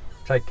back.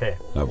 Take care.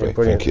 Lovely, Yeah,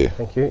 thank you.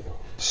 Thank you.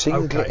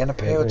 Singlet and a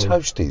pair of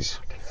toasties.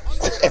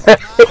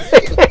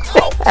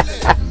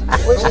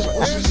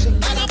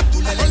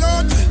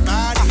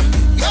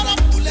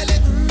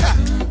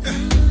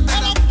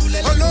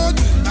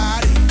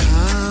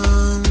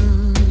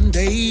 Come,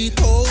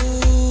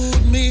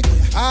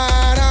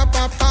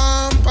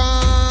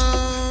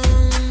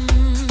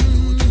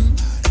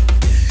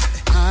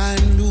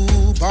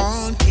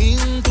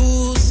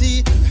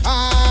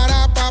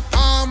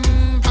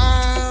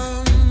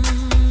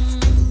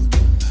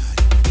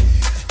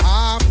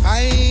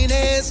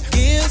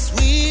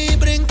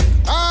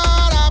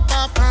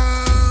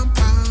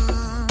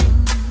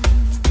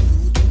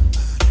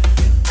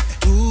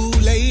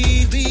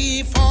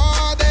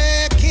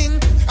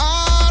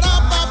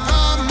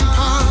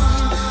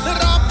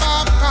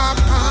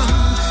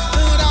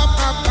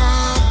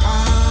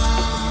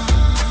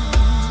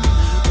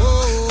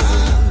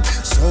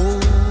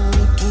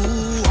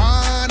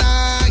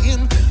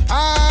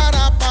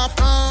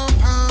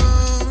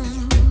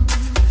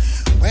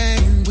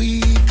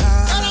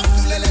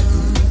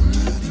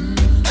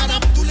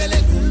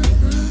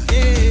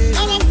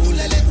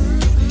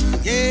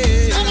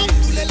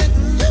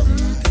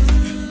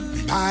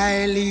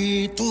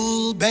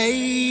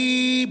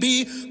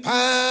 baby.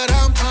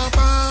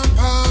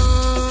 Pa-dum-pum-pum-pum.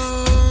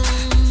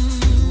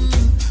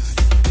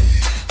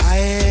 I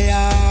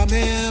am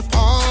a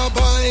poor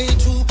boy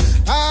too.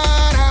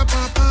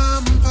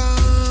 Pa-dum-pum-pum-pum.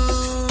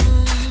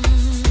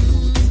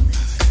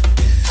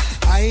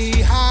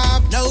 I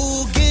have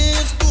no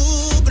gift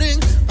to bring.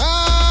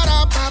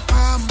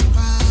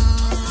 Pa-dum-pum-pum-pum.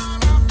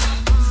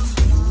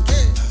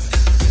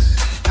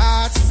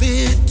 That's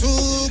fit to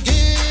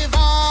give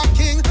our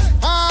king.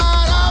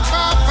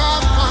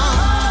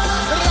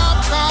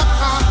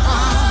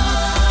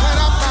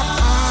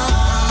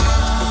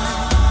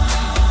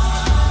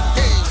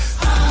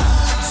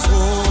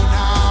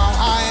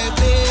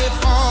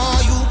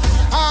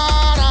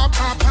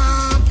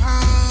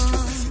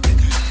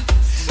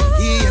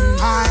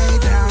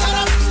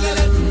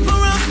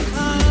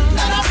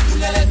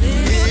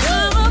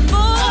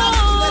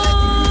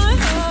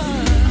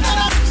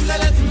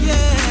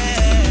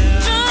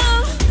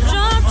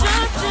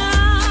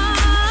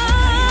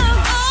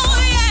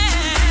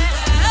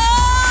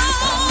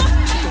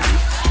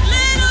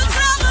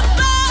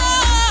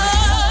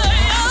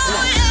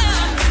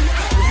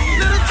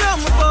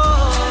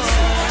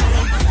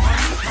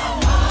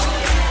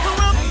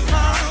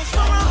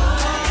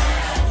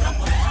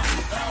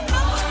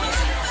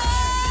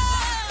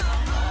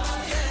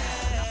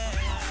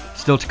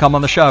 Still to come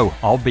on the show,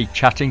 I'll be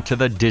chatting to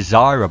the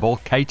desirable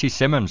Katie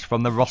Simmons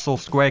from the Russell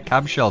Square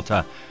Cab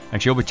Shelter,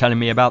 and she'll be telling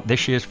me about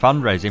this year's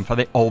fundraising for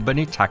the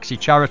Albany Taxi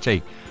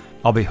Charity.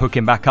 I'll be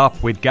hooking back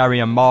up with Gary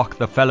and Mark,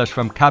 the fellas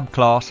from Cab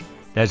Class.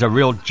 There's a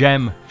real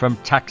gem from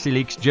Taxi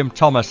Leaks Jim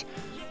Thomas,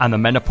 and the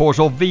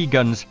menopausal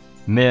vegans,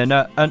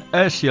 Myrna and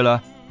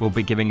Ursula, will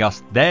be giving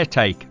us their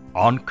take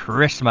on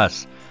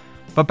Christmas.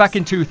 But back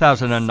in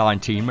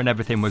 2019, when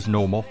everything was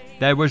normal,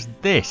 there was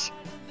this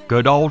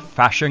Good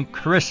Old-Fashioned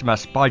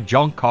Christmas by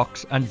John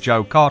Cox and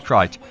Joe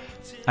Cartwright.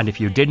 And if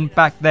you didn't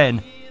back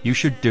then, you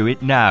should do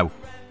it now,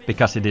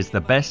 because it is the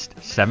best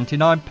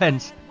 79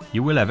 pence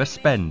you will ever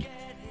spend.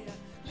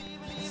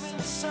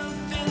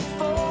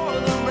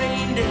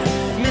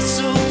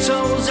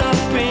 Mistletoe's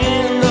up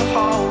in the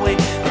hallway,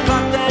 a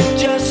clock that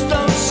just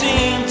don't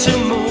seem to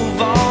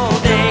move all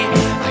day.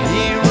 I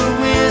hear a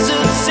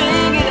wizard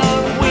singing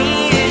of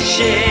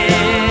wishes.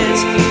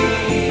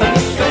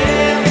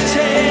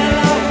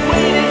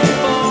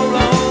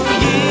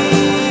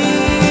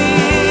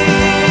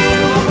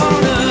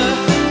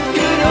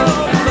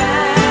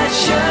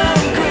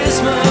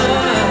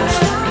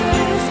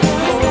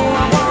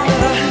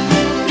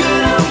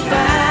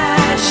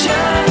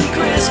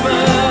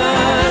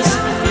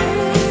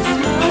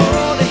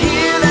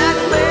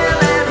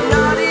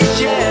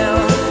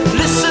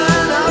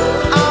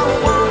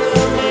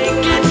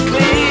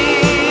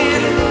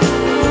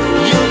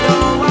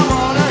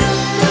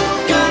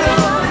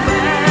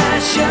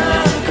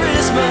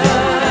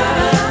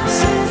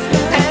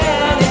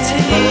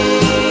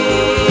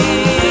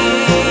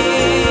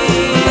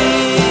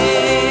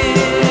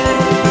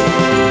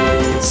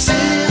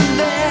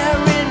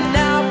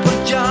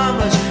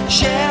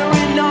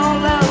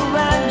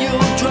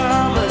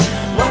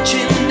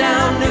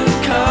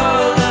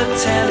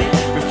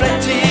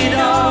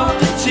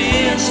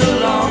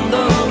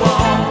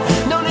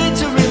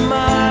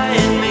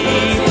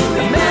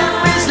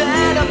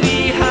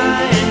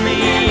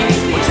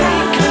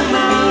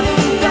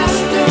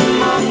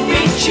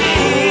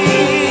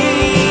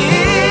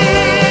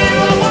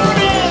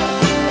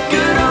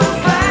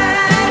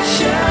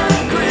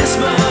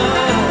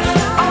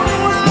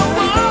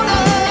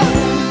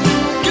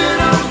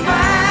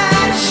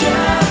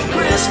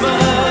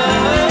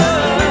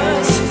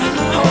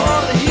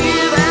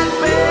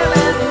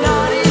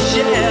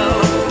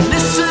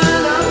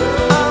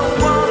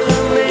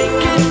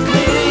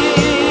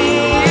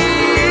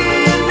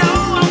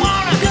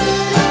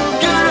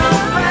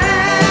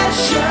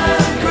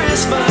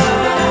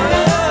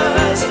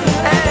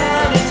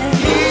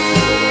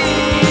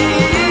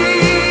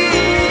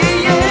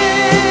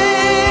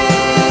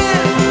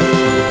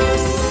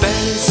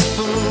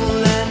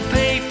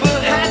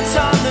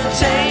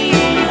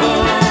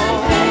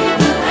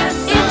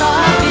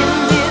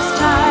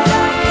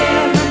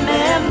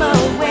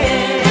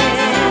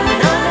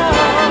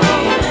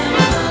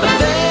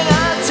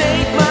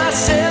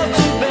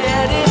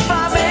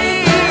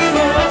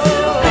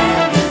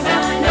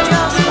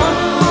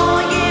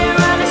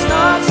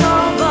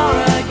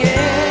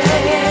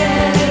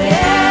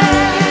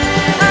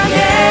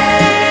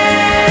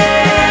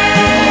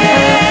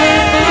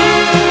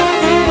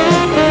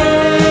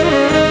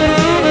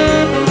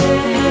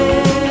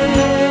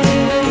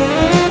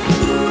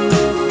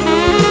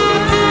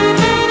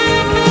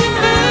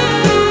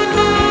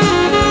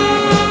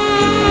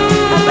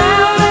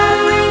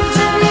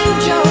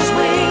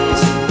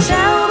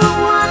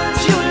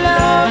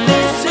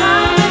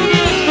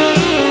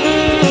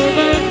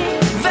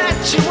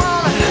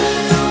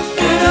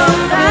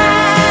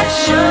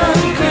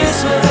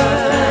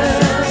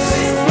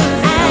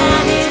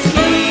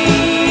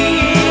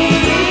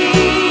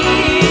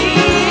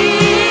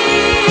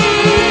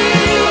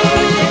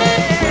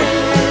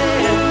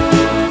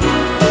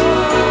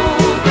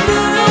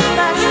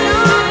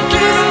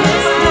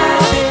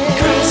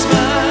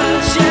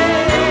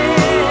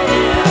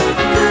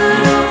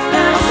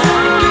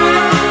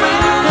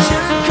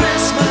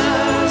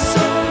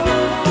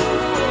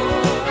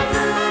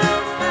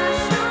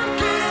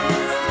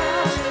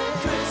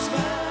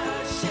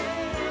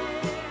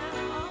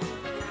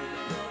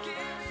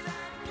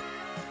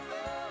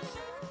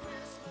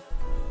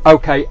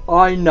 Okay,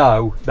 I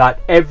know that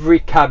every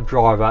cab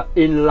driver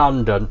in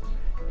London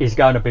is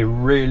going to be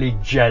really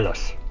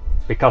jealous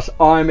because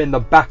I'm in the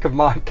back of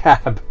my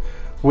cab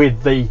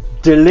with the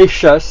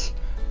delicious,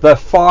 the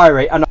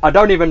fiery, and I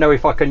don't even know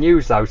if I can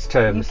use those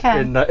terms. You can.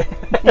 In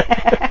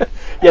the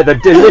yeah, the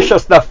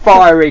delicious, the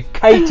fiery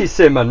Katie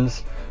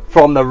Simmons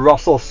from the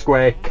Russell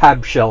Square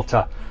cab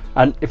shelter.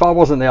 And if I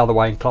wasn't the other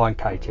way inclined,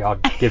 Katie,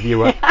 I'd give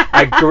you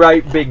a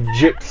great big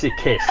gypsy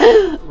kiss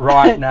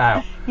right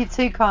now. You're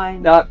too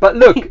kind. But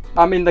look,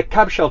 I mean, the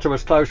cab shelter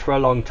was closed for a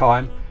long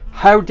time.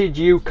 How did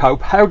you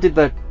cope? How did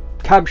the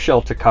cab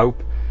shelter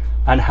cope?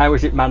 And how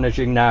is it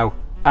managing now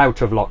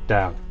out of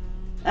lockdown?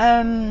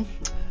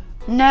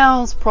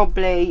 Now's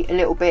probably a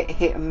little bit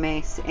hit and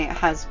miss. It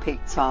has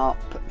picked up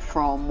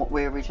from what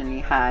we originally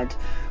had.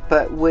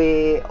 But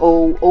we're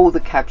all the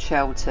cab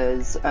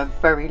shelters are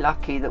very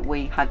lucky that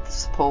we had the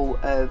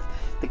support of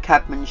the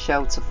Cabman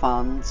Shelter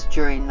Fund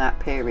during that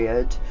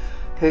period,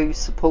 who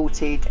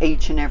supported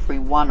each and every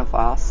one of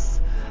us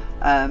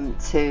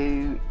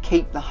to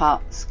keep the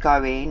huts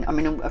going. I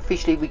mean,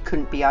 officially we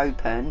couldn't be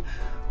open,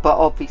 but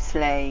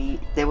obviously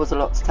there was a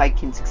lot to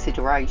take into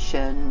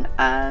consideration,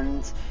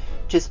 and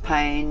just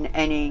paying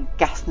any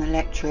gas and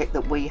electric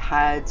that we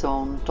had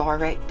on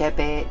direct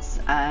debits,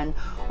 and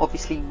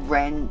obviously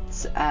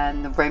rent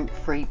and the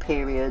rent-free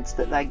periods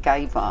that they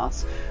gave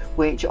us,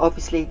 which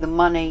obviously the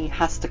money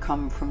has to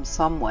come from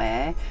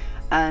somewhere,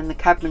 and the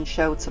Cabman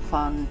Shelter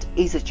Fund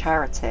is a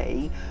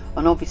charity,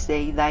 and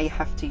obviously they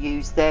have to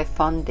use their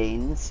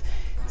fundings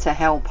to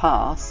help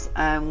us,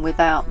 and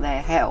without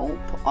their help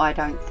I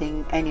don't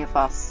think any of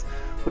us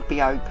would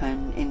be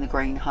open in the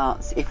green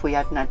huts if we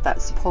hadn't had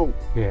that support.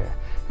 Yeah.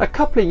 A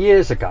couple of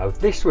years ago,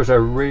 this was a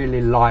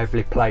really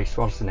lively place,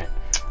 wasn't it?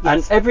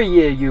 Yes. And every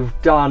year you've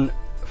done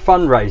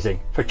fundraising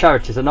for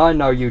charities, and I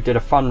know you did a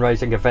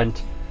fundraising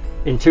event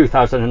in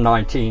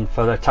 2019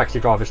 for the Taxi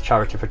Drivers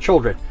Charity for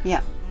Children.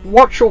 Yeah.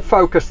 What's your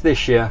focus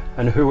this year,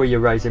 and who are you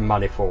raising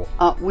money for?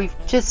 We've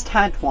just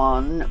had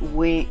one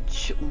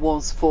which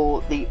was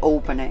for the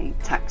Albany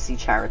Taxi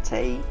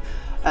Charity.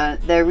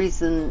 There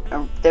isn't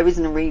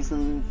a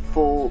reason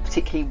for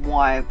particularly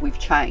why we've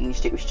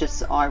changed. It was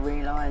just I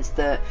realised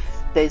that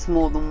there's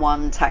more than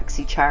one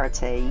taxi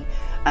charity,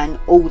 and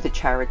all the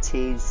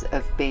charities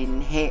have been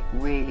hit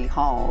really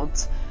hard,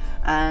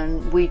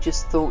 and we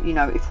just thought, you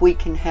know, if we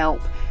can help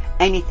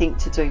anything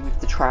to do with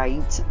the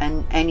trade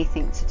and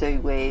anything to do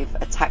with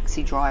a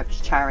taxi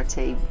driver's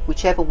charity,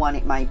 whichever one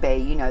it may be,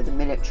 you know, the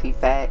military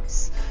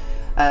vets,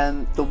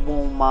 the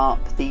warm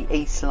up, the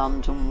East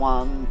London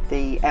one,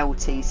 the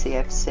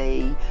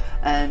LTCFC,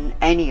 and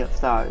any of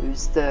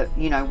those, that,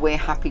 you know, we're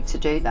happy to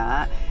do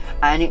that.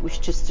 And it was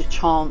just a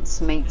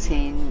chance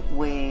meeting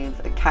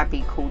with a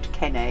cabbie called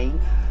Kenny,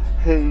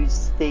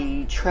 who's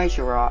the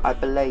treasurer, I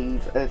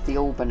believe, of the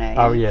Albany.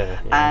 Oh yeah.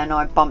 And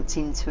I bumped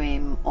into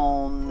him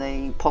on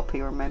the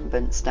Poppy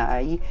Remembrance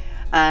Day,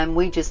 and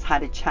we just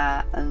had a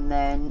chat, and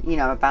then, you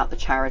know, about the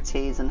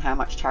charities and how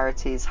much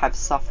charities have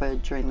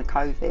suffered during the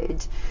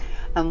COVID.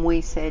 And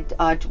we said,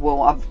 I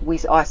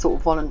sort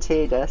of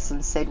volunteered us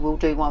and said, we'll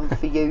do one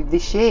for you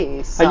this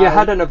year. So, and you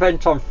had an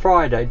event on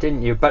Friday,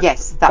 didn't you? But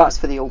yes, that was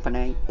for the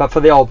Albany. But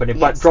for the Albany,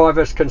 yes. But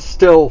drivers can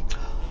still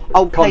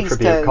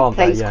contribute, can't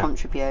they? Please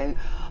contribute.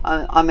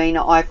 I mean,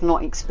 I've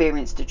not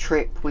experienced a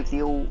trip with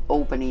the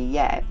Albany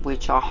yet,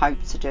 which I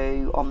hope to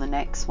do on the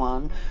next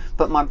one.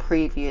 But my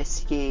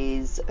previous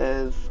years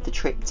of the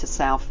trip to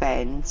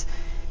Southend,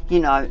 you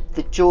know,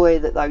 the joy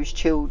that those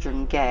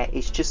children get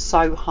is just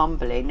so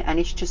humbling, and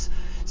it's just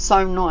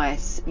so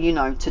nice, you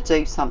know, to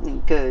do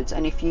something good.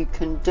 And if you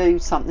can do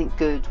something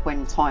good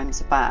when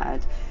times are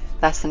bad,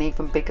 that's an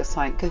even bigger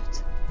something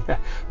good. Yeah.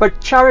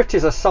 But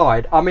charities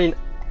aside, I mean,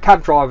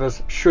 cab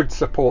drivers should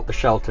support the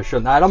shelter,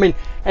 shouldn't they? And I mean,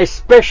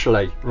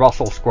 especially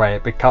Russell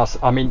Square, because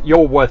I mean,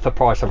 you're worth the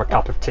price of a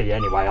cup of tea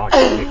anyway, aren't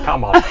you?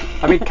 Come on.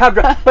 I mean,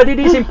 but it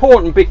is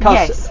important, because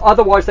yes,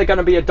 otherwise they're going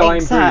to be a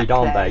dying breed,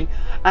 aren't they?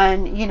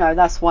 And you know,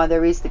 that's why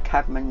there is the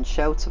Cabman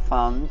Shelter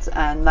Fund,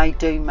 and they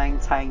do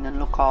maintain and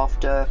look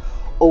after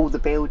all the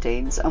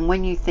buildings. And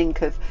when you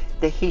think of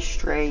the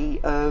history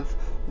of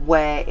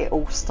where it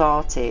all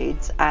started,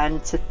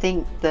 and to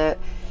think that,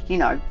 you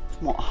know,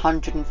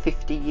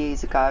 150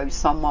 years ago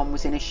someone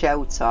was in a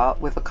shelter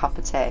with a cup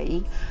of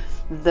tea,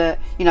 that,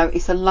 you know,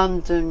 it's a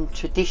London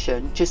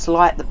tradition, just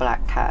like the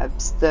black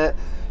cabs, that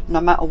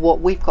no matter what,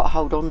 we've got to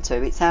hold on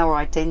to. It's our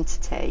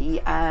identity,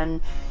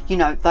 and you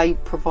know, they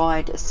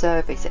provide a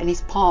service, and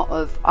it's part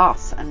of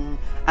us and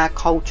our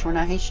culture and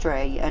our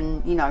history,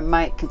 and you know,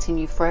 may it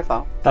continue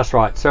forever. That's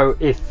right. So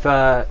if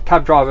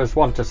cab drivers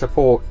want to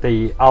support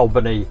the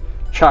Albany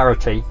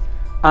charity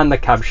and the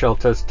cab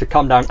shelters, to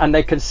come down, and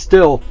they can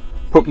still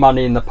put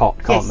money in the pot,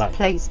 can't they? Yes,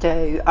 please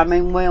do. I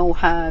mean, we'll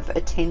have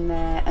a tin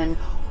there, and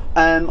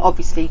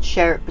obviously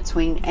share it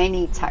between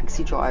any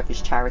taxi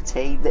drivers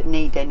charity that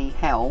need any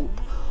help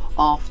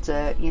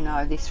after, you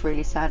know, this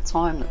really sad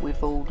time that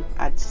we've all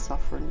had to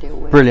suffer and deal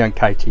with. Brilliant,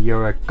 Katie.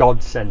 You're a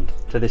godsend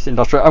to this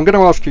industry. I'm going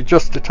to ask you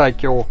just to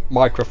take your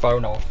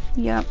microphone off.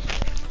 Yeah.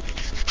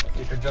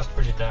 You can just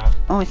put it down.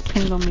 Oh, it's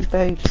pinned on my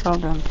boobs.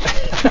 Hold on.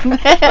 I've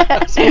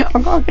got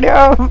to get it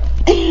off.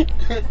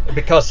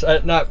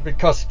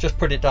 Because just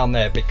put it down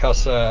there,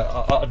 because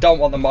I don't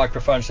want the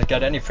microphones to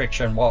get any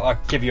friction while I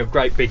give you a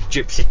great big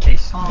gypsy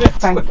kiss. Oh,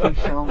 thank you,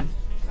 Sean.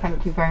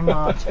 Thank you very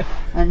much.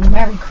 And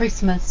Merry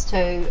Christmas to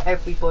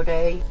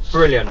everybody.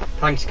 Brilliant.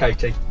 Thanks,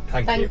 Katie.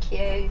 Thank you. Thank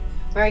you.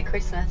 Merry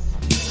Christmas.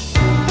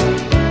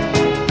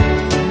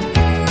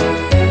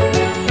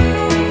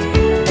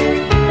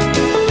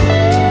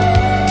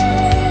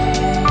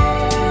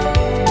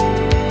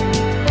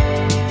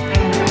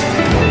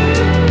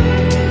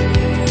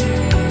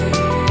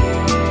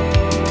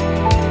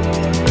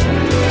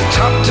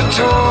 Top to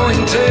toe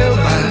in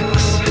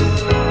tailbacks.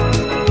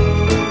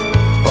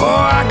 Oh,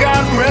 I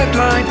got red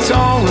lights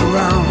all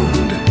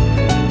around.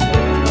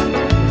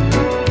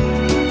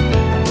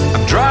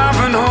 I'm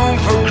driving home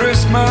for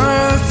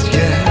Christmas,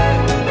 yeah.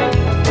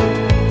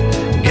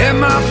 Get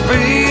my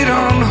feet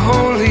on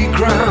holy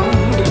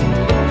ground.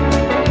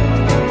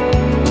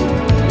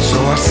 So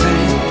I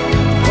sing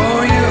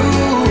for you,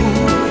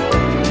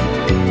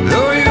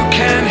 though you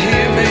can't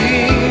hear me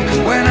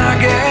when I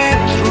get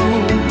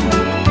through.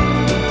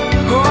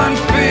 Go and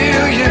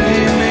feel you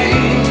near me,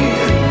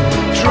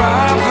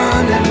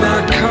 driving in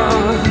my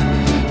car,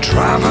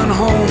 driving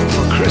home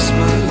for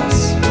Christmas.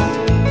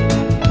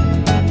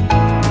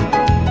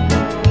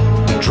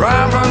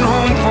 Driving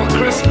home for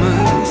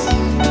Christmas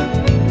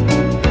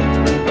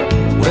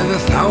with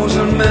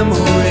 1,000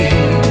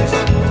 memories.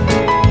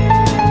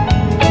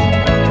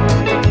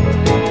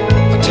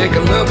 I take a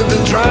look at the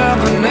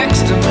driver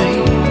next to me.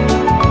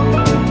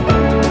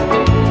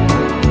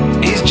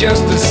 He's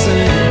just the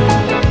same.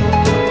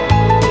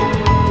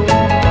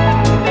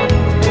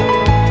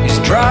 He's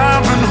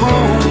driving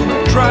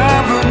home,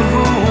 driving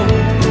home,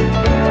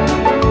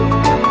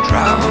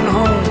 driving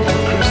home for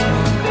Christmas.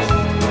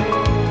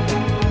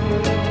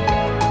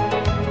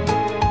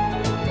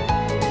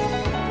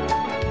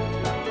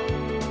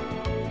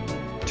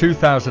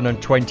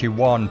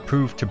 2021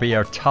 proved to be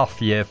a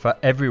tough year for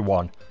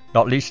everyone,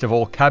 not least of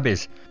all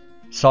cabbies.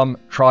 Some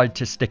tried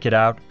to stick it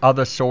out,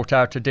 others sought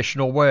out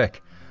additional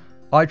work.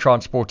 I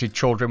transported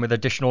children with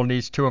additional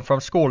needs to and from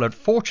school, and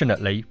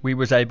fortunately we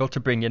was able to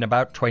bring in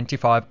about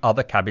 25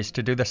 other cabbies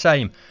to do the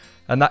same,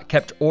 and that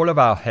kept all of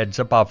our heads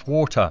above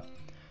water.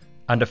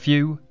 And a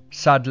few,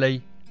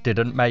 sadly,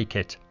 didn't make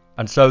it.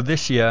 And so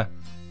this year,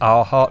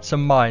 our hearts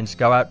and minds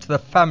go out to the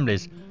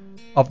families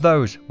of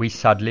those we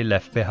sadly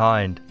left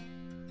behind.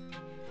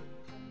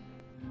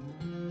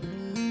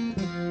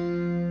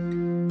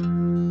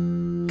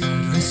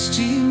 Rest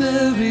ye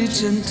merry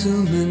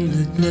gentlemen,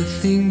 let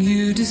nothing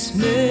you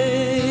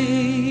dismay.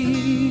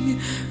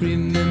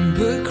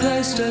 Remember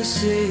Christ our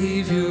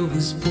Saviour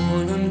was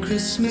born on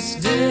Christmas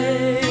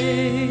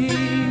Day,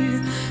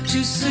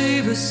 to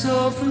save us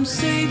all from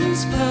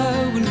Satan's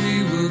power when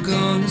we were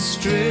gone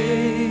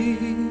astray.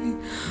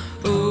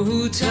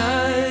 Oh,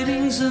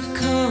 tidings of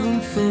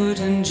comfort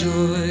and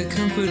joy,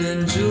 comfort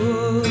and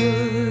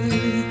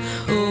joy.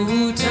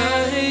 Oh,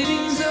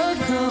 tidings of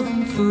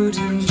comfort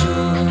and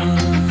joy.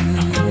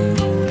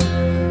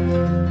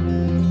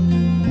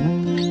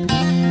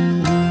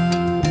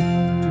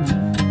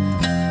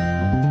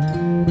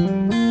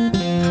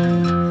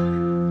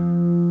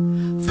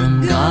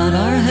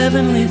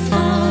 Heavenly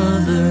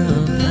Father,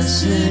 a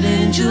blessed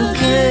angel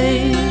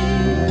came,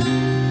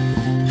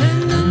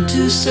 and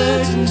unto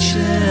certain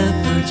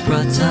shepherds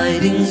brought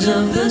tidings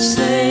of the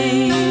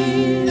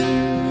same,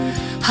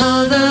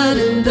 how that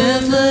in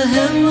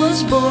Bethlehem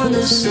was born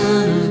the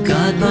Son of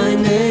God by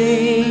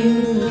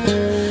name.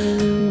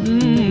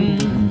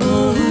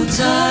 Oh,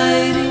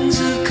 tidings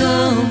of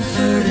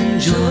comfort and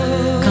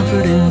joy,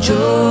 comfort and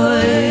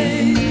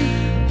joy.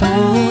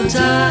 Oh,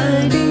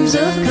 tidings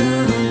of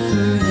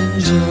comfort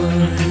and joy.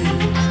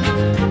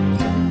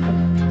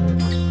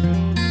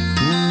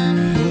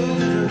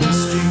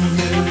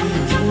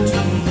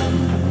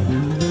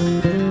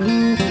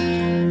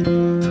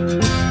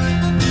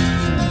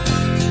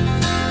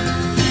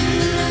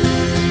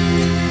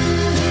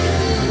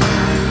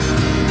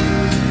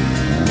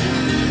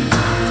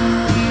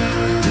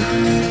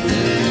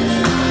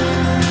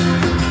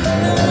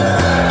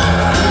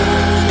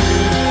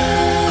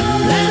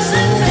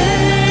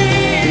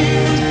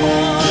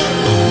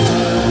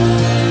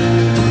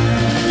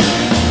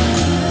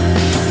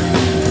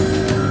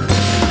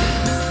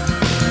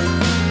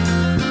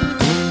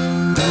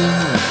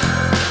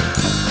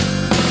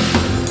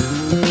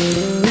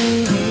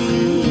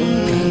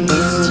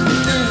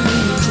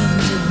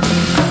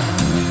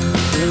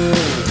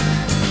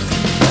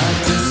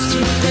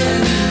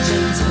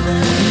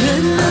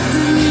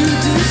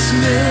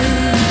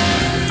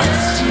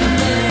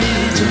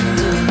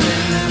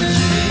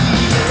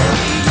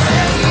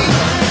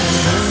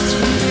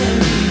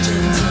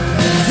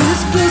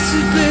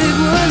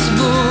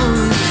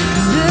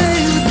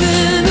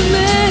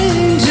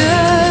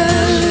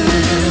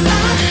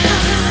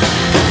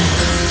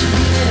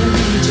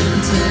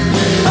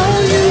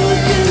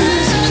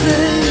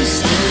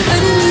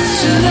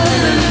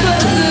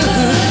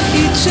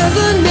 'Each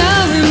other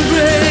now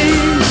embrace.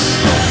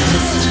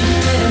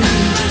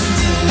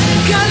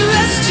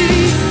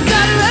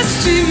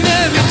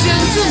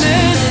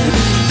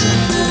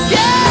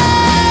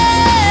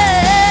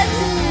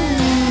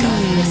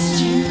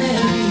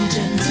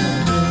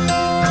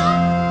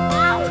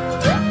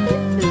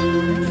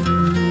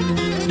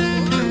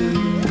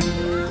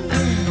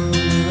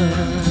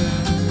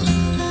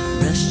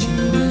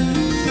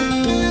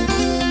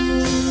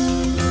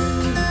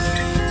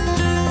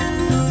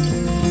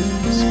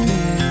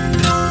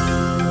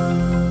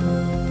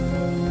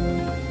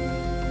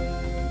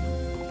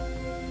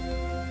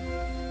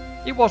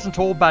 It wasn't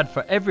all bad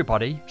for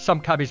everybody.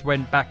 Some cabbies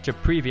went back to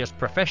previous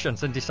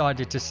professions and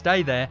decided to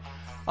stay there.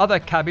 Other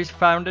cabbies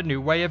found a new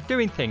way of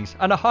doing things,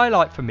 and a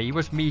highlight for me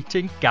was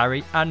meeting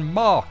Gary and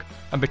Mark.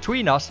 And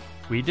between us,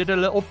 we did a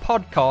little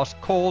podcast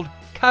called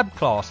Cab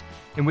Class,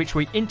 in which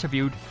we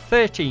interviewed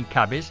 13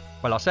 cabbies.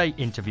 Well, I say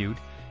interviewed,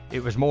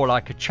 it was more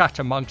like a chat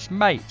amongst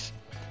mates.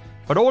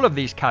 But all of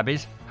these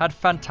cabbies had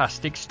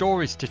fantastic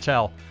stories to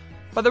tell.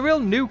 But the real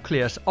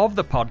nucleus of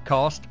the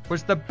podcast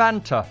was the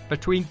banter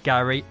between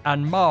Gary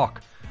and Mark.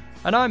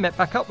 And I met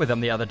back up with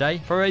them the other day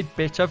for a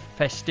bit of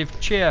festive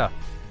cheer.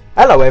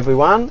 Hello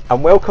everyone,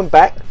 and welcome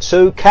back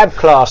to Cab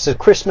Class, the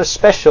Christmas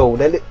special,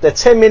 the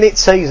 10-minute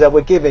teaser we're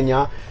giving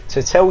you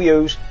to tell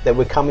you that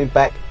we're coming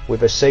back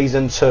with a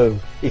season 2.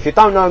 If you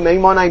don't know me,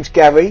 my name's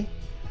Gary.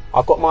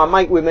 I've got my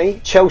mate with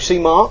me, Chelsea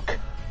Mark.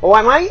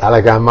 Alright mate? Hello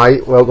again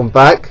mate, welcome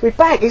back. We're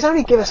back, he's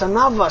only given us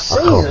another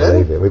season. I can't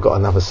believe it, we've got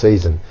another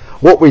season.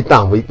 What we've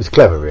done, it was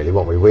clever really,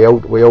 weren't we? We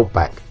all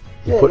back.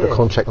 You put the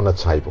contract on the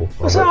table.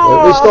 We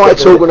started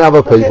talking to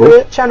other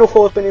people. Channel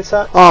 4's been in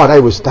touch. Oh, they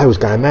was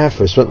going mad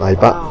for us, weren't they?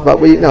 But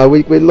we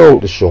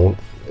loyal to Sean.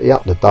 He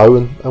upped the dough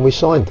and we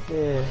signed.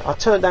 Yeah, I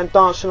turned down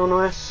Dancing on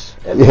Ice.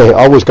 Yeah,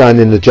 I was going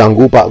in the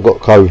jungle, but I got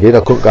COVID. I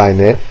couldn't go in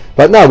there.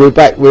 But no, we're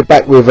back with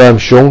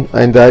Sean,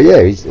 and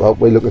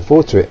we're looking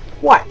forward to it.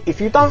 Right, if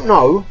you don't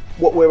know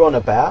what we're on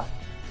about,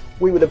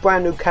 we were the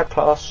brand new cab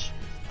class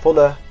for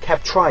the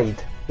cab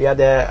trade. We had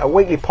a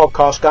weekly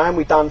podcast going.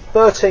 We've done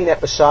 13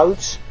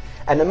 episodes.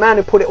 And the man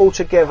who put it all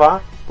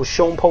together was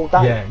Sean Paul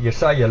Day. Yeah, you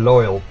say you're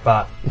loyal,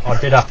 but I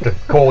did have to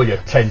call you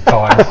 10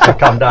 times to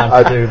come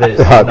down to do this.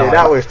 Yeah,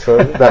 that was true.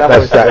 That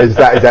is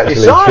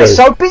actually true. He's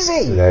so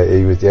busy. Yeah,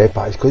 he was. Yeah,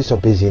 but it's because he's so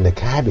busy in the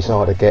cab. It's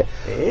hard to get.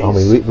 I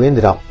mean, we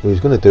ended up. We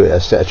was going to do it at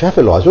a set of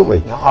traffic lights, weren't we?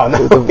 No,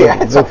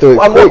 yeah.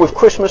 With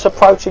Christmas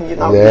approaching,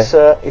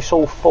 it's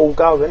all full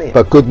go, isn't it?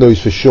 But good news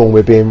for Sean,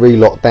 we're being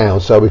re-locked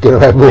down, so we're going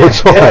to have more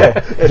time.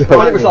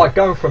 Well, it was like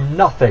going from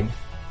nothing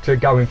to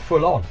going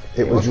full on.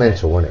 It was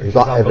mental, wasn't it? It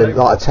was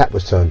like a tap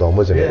was turned on,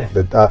 wasn't it?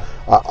 But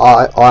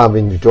I have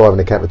been driving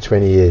a cab for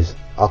 20 years.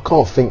 I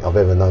can't think I've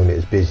ever known it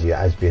as busy as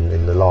it has been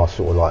in the last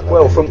sort of like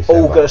November, from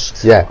December.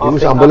 August. Yeah, it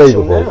was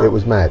unbelievable. It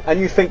was mad. And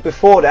you think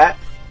before that,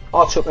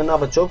 I took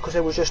another job because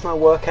there was just no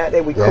work out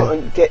there. We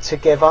couldn't get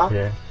together.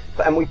 Yeah.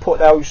 And we put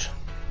those,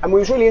 and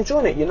we was really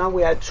enjoying it. You know,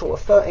 we had sort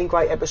of 13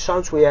 great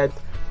episodes. We had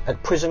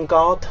Prison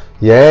Guard.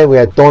 Yeah, we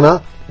had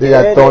Donna.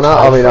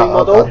 I mean,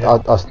 I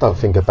don't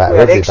think about her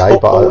every day,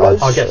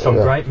 but I get some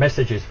great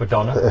messages for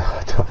Donna.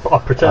 I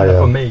pretend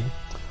they're for me.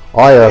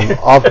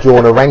 I've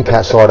drawn a rank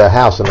outside her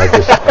house, and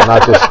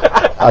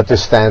I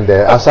just stand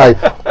there. I say,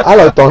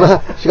 "Hello,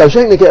 Donna." She goes,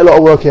 "You ain't gonna get a lot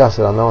of work here." I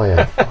said, "I know I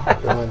am."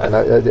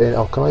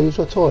 Can I use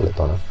your toilet,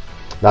 Donna?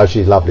 No,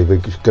 she's lovely. We're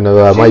just going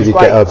to maybe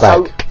get her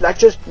back. So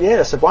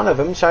that's one of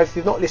them. So if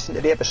you've not listened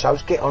to the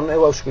episodes, get on.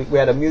 Who else? We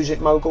had a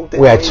music mogul.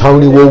 We had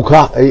Tony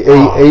Walker.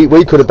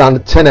 We could have done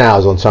 10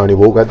 hours on Tony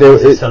Walker.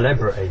 He's a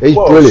celebrity. He's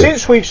brilliant.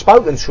 Since we've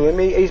spoken to him,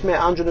 he's met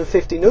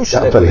 150 new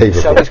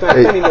celebrities. So he's going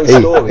to have many new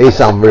stories. It's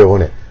unreal,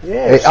 isn't it?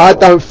 Yeah, I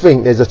don't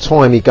think there's a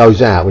time he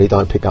goes out when he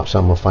don't pick up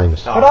someone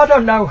famous. But I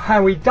don't know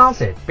how he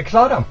does it, because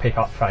I don't pick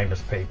up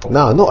famous people.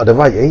 No, not at the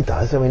rate he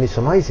does. I mean, it's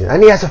amazing.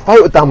 And he has a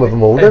photo done with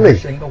them all, doesn't he?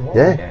 Every single one,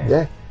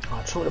 yeah.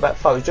 I'm talking about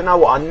photos. Do you know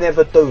what? I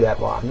never do that,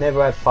 right? I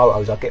never have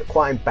photos. I get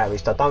quite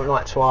embarrassed. I don't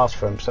like to ask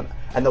for them.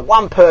 And the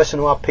one person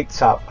who I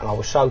picked up, and I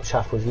was so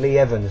tough, was Lee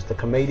Evans, the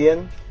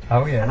comedian.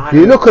 Oh, yeah.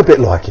 You look a bit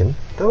like him.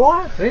 Do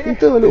I? You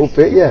do a little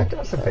bit, yeah.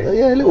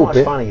 Yeah, a little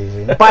bit. Funny,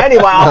 isn't it? But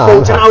anyway, I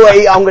thought, you know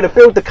what, I'm going to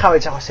build the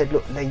courage. I said,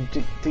 look, Lee,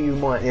 do you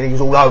mind? And he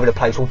was all over the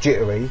place, all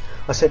jittery.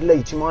 I said,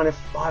 Lee, do you mind if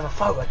I have a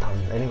photo done?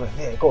 And he went,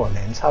 yeah, go on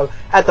then. So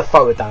I had the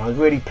photo done. I was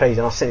really pleased,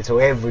 and I sent it to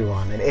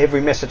everyone. And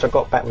every message I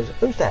got back was,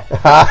 who's that?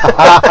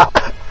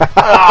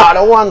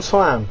 The one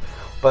time.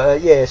 But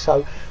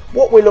so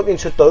what we're looking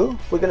to do,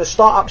 we're going to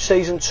start up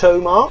season 2,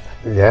 Mark.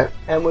 Yeah.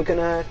 And we're going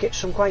to get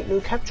some great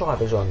new cab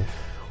drivers on.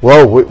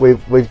 Well,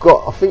 we've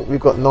got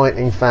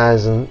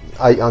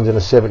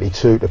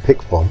 19,872 to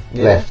pick from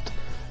left,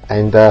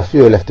 and a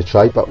few are left to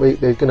trade, but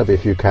there's going to be a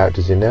few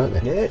characters in there, aren't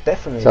there? Yeah,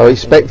 definitely. So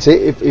expect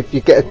it. If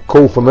you get a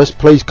call from us,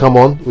 please come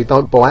on. We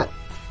don't bite.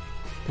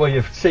 Well,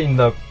 you've seen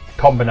the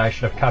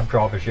combination of cab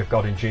drivers you've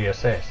got in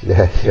GSS.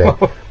 Yeah.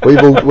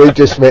 We've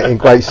just met in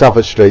Great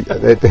Suffolk Street.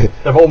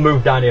 They've all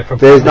moved down here from.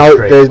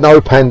 There's no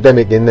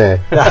pandemic in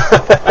there. It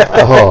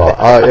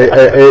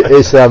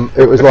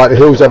was like the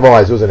hills have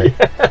eyes, wasn't it?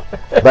 Yeah.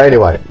 But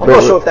anyway, I'm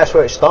not sure if that's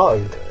where it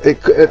started.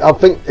 I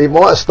think it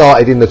might have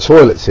started in the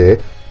toilets here.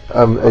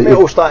 It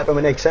all started from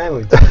an egg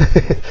sandwich.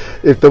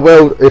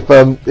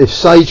 if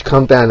Sage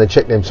come down and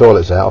check them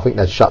toilets out, I think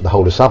they'd shut the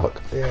whole of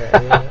Suffolk.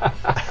 Yeah.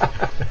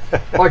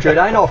 Mind you, it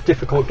ain't half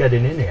difficult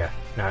getting in here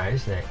now,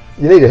 isn't it?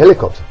 You need a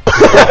helicopter.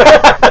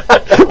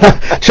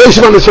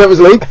 Chelsea won the Champions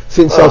League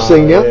since I've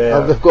seen you.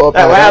 I've got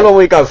about how long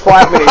we go?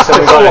 5 minutes and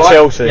we got to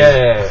Chelsea.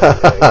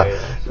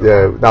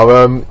 Yeah.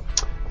 No,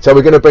 so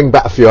we're going to bring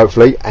back a few,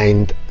 hopefully,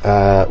 and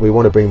we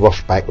want to bring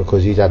Rosh back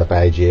because he's had a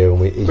bad year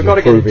and he's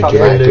improving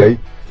dramatically.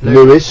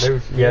 Lewis.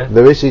 Yeah.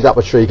 Lewis, he's up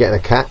a tree getting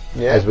a cat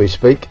as we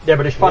speak. Yeah,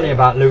 but it's funny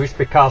about Lewis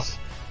because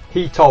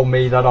he told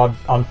me that I'd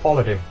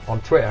unfollowed him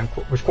on Twitter and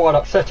was quite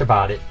upset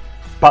about it.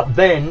 But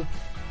then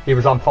he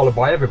was unfollowed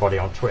by everybody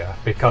on Twitter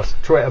because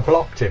Twitter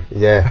blocked him.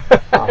 Yeah.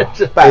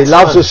 He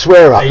loves a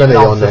swear up, doesn't he,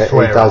 on there?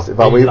 He does.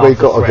 But we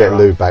got to get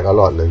Lou back. I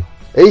like Lou.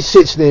 He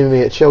sits near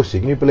me at Chelsea.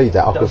 Can you believe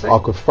that? I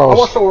could throw.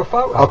 I saw a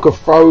photo. I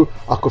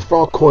could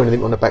throw a coin at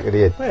him on the back of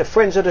the head. Yeah,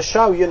 friends of the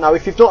show, you know.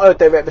 If you've not heard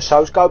their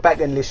episodes, go back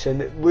and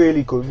listen.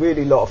 Really good,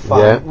 really lot of fun.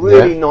 Yeah,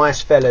 really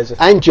nice fellas.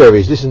 And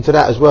Jerry's listen to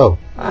that as well.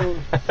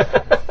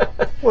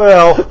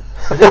 Well,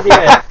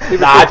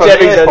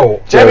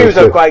 Jerry was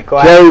a great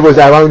guy. Jerry was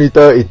our only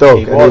dirty dog,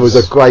 he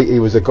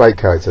was a great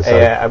character. So.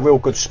 Yeah, a real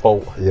good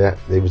sport. Yeah,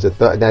 he was a.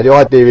 Now the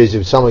idea is,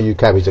 if some of you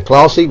cabbies are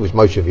classy, which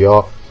most of you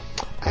are,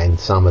 and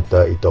some are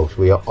dirty dogs,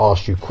 we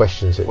ask you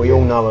questions. We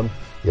all know them.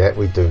 Yeah,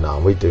 we do know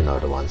them. We do know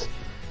the ones.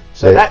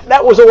 So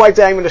that was always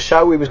the aim of the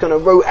show. We was going to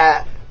root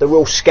out the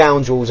real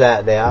scoundrels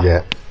out there.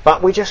 Yeah.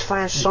 But we just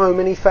found so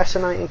many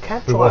fascinating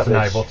cab drivers. We wasn't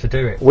able to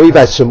do it. We've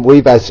had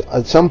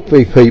some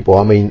big people.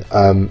 I mean,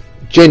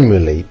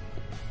 generally,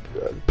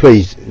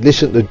 please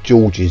listen to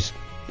George's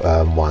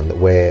one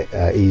where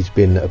he's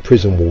been a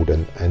prison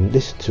warden, and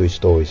listen to his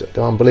stories.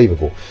 They're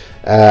unbelievable.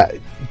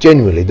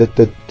 Generally,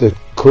 the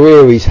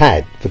career he's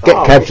had,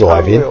 forget cab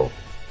driving.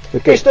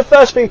 It's the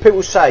first thing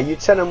people say. You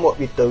tell them what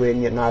you're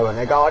doing, you know, and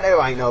they go, "Oh,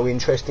 there ain't no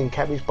interest in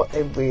cabbies," but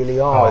there really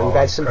are. We've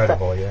had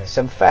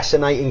some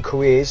fascinating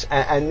careers,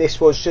 and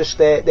this was just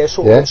their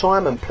sort of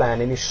retirement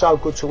plan, and it's so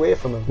good to hear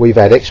from them. We've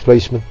had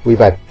ex-policemen, we've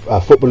had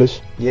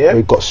footballers,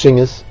 we've got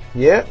singers,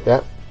 yeah.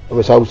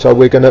 So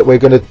we're gonna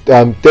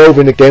delve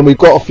in again. We've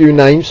got a few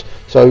names,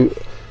 so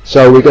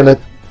we're gonna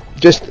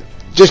just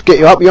get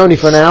you up. You're only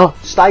for an hour.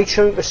 Stay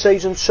tuned for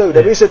season 2.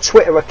 There is a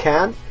Twitter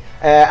account.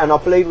 And I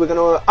believe we're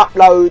going to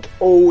upload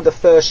all the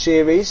first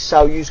series,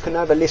 so you can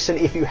have a listen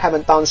if you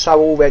haven't done so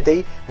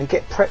already, and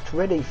get prepped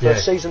ready for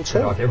season 2.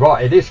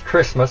 Right, it is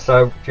Christmas,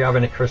 so do you have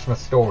any Christmas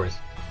stories?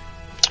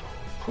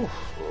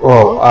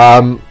 Well,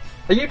 are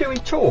you doing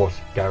tours,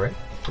 Gary?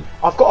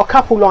 I've got a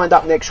couple lined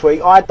up next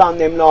week. I had done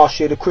them last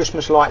year, the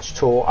Christmas Lights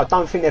tour. I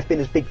don't think they've been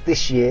as big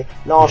this year.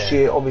 Last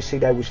year, obviously,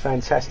 they was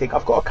fantastic.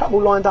 I've got a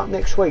couple lined up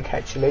next week,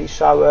 actually,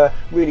 so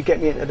really get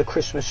me into the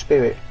Christmas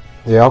spirit.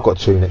 Yeah, I've got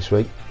 2 next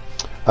week.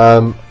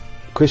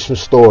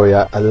 Christmas story,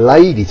 a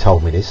lady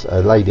told me this,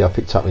 a lady I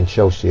picked up in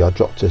Chelsea. I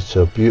dropped her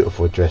to a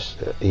beautiful address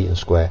at Eaton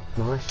Square.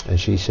 Nice. And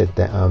she said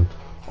that I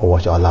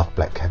love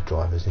black cab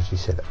drivers, and she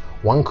said that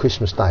one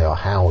Christmas day I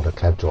howled a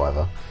cab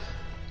driver,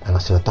 and I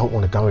said, I don't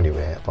want to go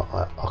anywhere, but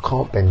I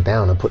can't bend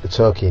down and put the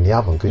turkey in the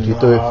oven. Could you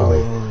do it for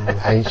me?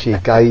 And she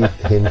gave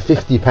him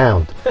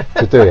 £50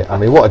 to do it. I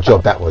mean, what a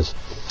job that was.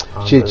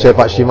 She said,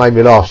 but she made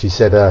me laugh. She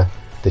said,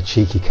 the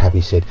cheeky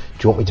cabbie said,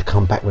 do you want me to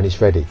come back when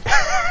it's ready?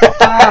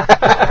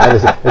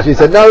 And she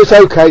said, no, it's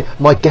okay,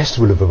 my guests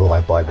will have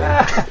arrived by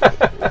then.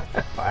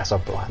 That's a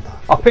blinder.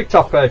 I picked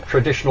up a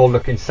traditional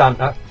looking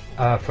Santa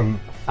from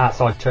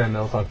outside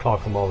Turnmills on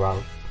Clerkenwell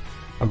Road,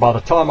 and by the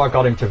time I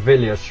got him to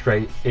Villiers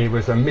Street, he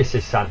was a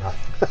Mrs. Santa,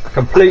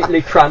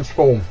 completely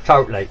transformed,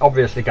 totally,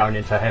 obviously going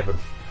into heaven.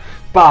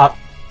 But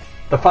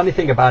the funny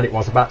thing about it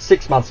was, about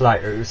 6 months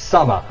later, it was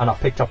summer, and I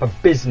picked up a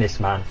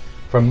businessman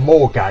from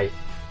Moorgate,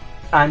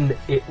 and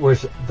it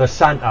was the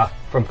Santa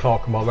from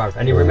Clerkenwell Road,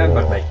 and he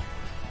remembered me.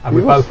 And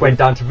we both went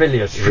down to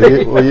Villiers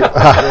Street. You were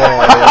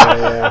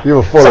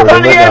following so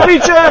every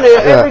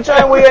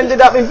journey we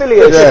ended up in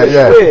Villiers.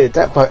 It's weird.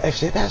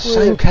 That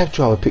same cab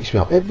driver picks me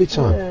up every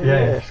time.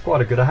 Yeah, it's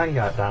quite a good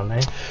hangout down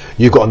there.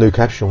 You've got a new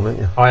cab, Sean, haven't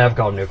you? I have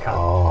got a new cab.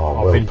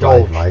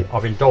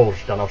 I've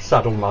indulged, and I've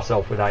saddled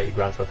myself with 80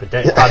 grand's worth of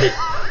debt. But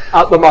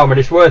at the moment,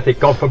 it's worth it.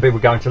 God forbid we're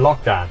going to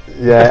lockdown.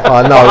 Yeah,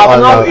 I know. I've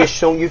noticed,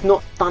 Sean, you've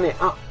not done it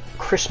up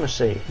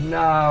Christmassy. No.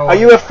 Are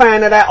you a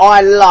fan of that? I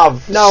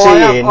love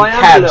seeing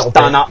cabs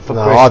done up for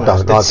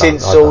Christmas. The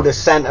tinsel, the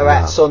Santa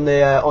hats on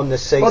the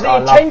seats. Well, the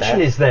intention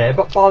is there,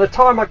 but by the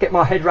time I get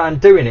my head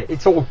round doing it,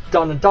 it's all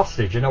done and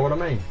dusted. You know what I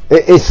mean?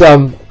 It's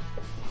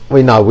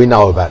we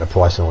know about the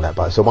price and all that,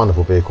 but it's a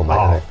wonderful vehicle, mate.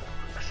 Isn't it?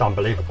 It's an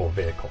unbelievable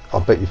vehicle. I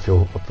bet you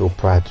feel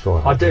proud to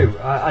drive it. I do,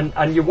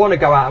 and you want to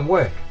go out and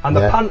work, and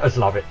the punters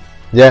love it.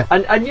 Yeah.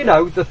 And you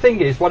know, the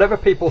thing is, whatever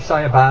people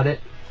say about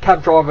it,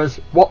 cab drivers,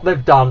 what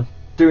they've done,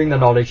 doing the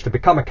knowledge to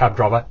become a cab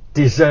driver,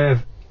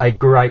 deserve a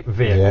great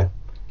vehicle. Yeah.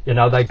 You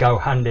know, they go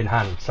hand in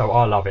hand, so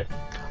I love it.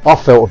 I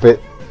felt a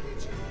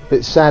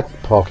bit sad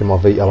parking my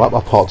Vito up.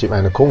 I parked it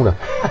round the corner.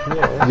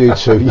 You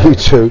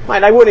two.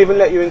 Mate, they wouldn't even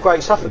let you in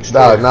Great Suffolk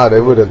Street. No, they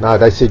wouldn't. No,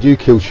 they said you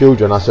kill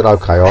children. I said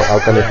okay,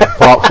 I'm going to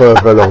park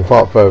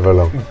further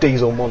along.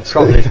 Diesel monster.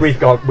 Trouble is, we've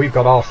got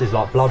arses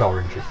like blood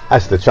oranges.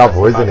 That's the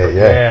trouble, isn't it?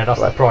 Yeah, that's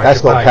the price.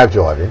 That's not cab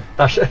driving.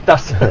 That's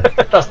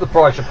the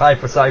price you pay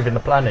for saving the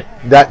planet.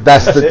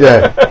 That's it.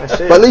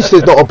 But at least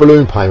there's not a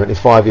balloon payment in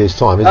 5 years'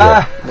 time, is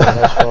there?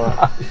 That's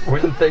right.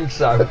 Wouldn't think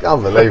so.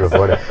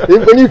 Unbelievable, isn't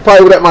it? When you pay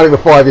all that money for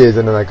 5 years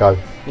and then they go,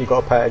 you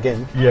got to pay it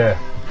again. Yeah.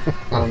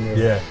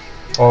 Yeah.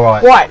 All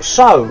right. Right.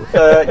 So,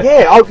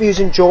 I hope you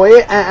enjoy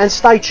it and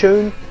stay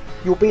tuned.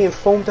 You'll be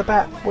informed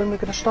about when we're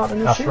going to start a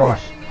new series. That's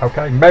right.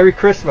 Okay, Merry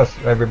Christmas,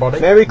 everybody.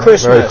 Merry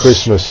Christmas. Merry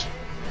Christmas.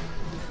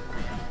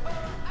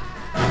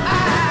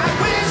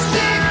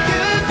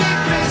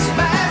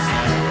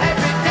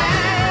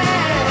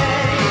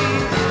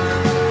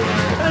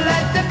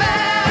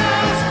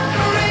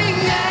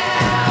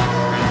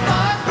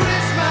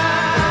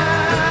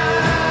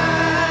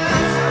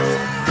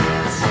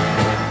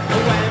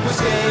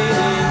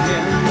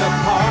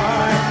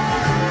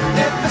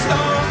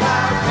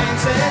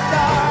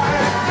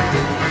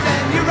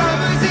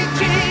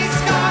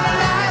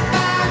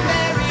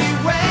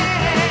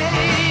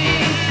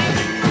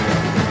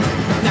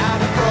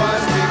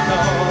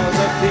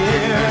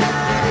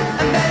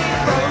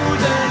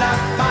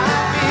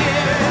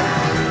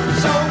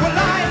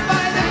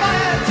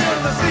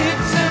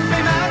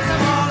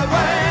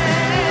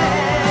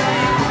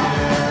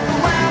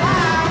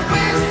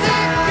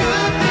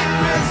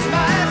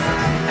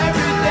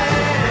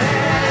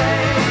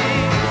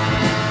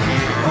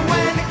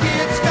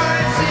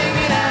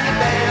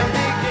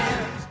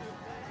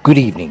 Good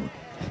evening.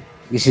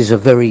 This is a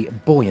very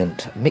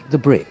buoyant Mick the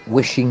Brit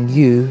wishing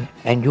you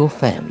and your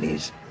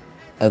families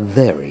a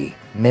very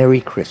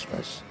Merry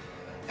Christmas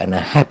and a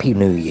Happy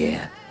New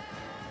Year,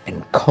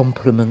 and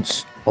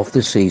compliments of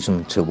the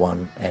season to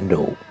one and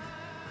all.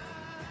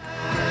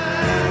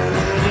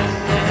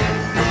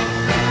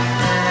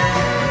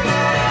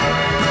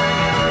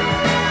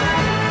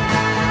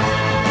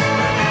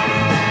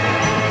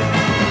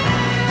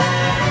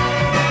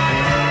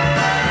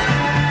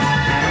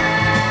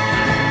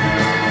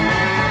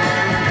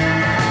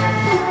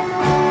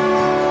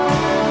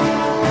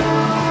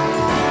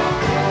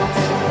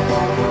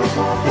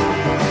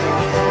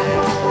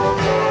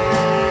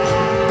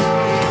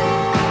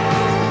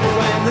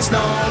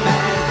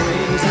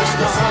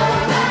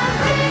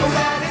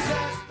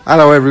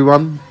 Hello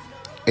everyone,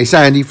 it's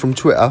Andy from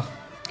Twitter.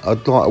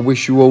 I'd like to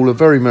wish you all a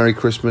very Merry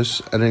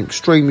Christmas and an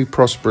extremely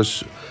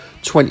prosperous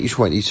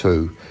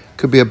 2022.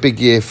 Could be a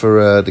big year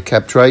for the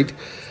cab trade,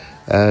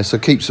 so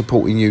keep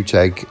supporting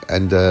UTAG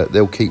and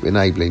they'll keep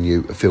enabling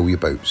you to fill your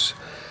boots.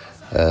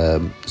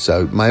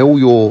 So may all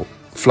your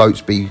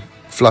floats be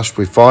flushed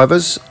with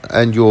fivers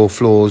and your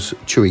floors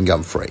chewing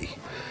gum free.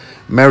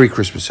 Merry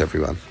Christmas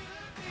everyone.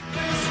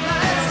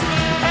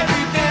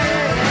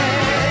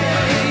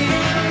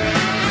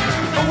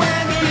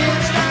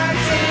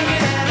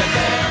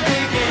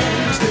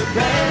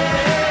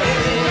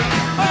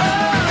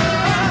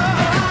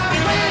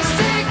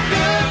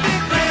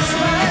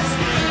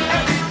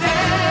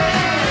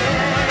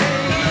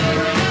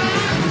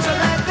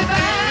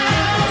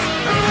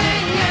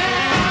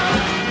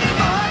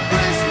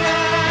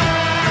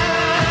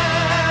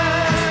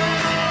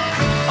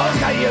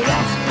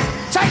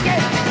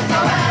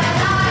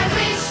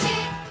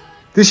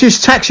 This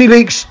is Taxi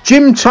Leaks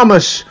Jim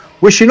Thomas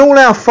wishing all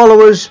our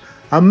followers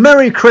a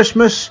Merry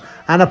Christmas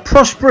and a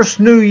prosperous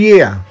New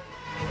Year.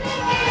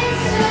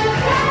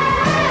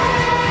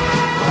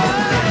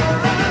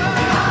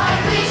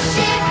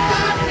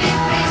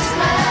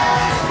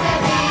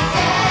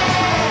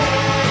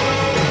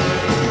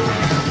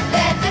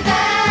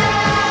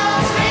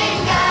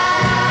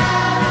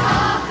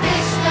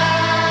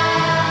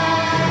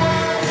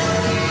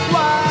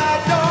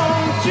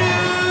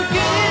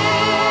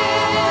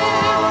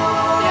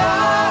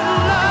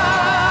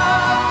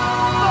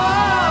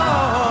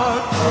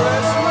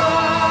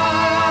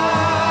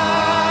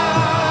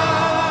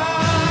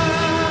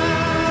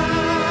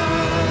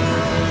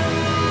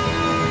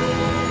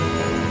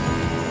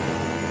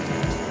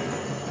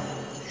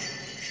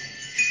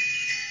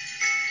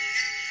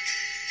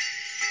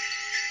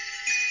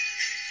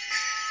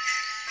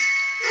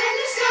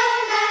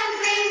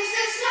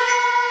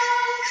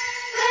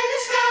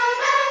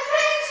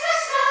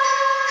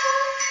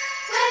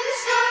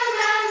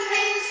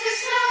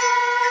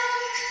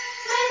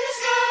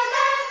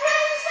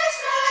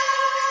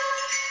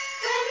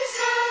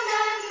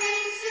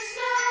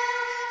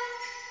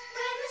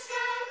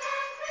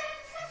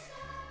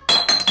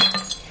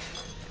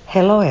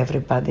 Hello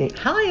everybody.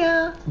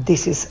 Hiya.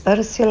 This is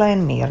Ursula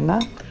and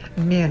Mirna.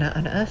 Mirna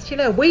and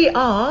Ursula. We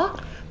are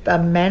the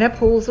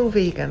menopausal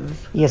vegans.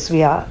 Yes,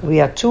 we are.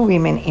 We are two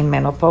women in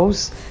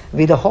menopause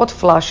with the hot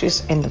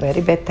flushes and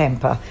very bad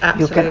temper.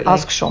 Absolutely. You can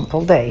ask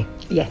Jean-Paul Day.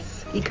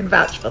 Yes, he can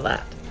vouch for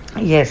that.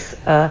 Yes.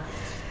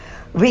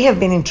 We have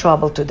been in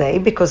trouble today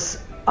because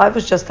I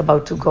was just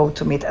about to go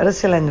to meet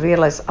Ursula and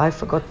realized I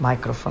forgot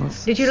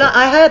microphones. Did you like?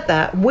 I heard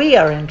that. We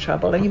are in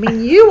trouble. And you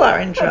mean you are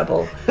in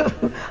trouble?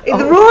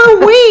 The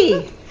royal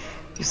we.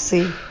 You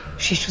see,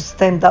 she should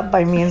stand up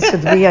by me and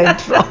said we are in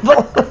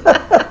trouble.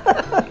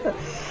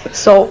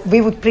 So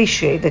we would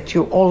appreciate that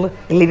you all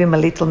leave him a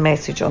little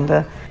message on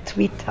the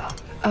Twitter.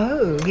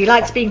 Oh, he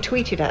likes being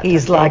tweeted at. He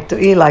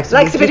likes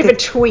a bit of a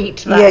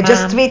tweet. Yeah,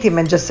 just tweet him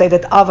and just say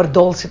that our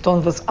dulcet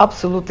tone was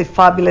absolutely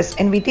fabulous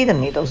and we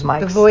didn't need those mics.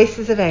 The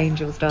voices of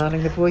angels,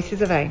 darling, the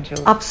voices of angels.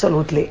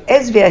 Absolutely.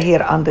 As we are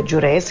here under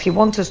duress, he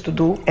wants us to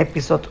do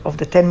episode of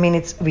the 10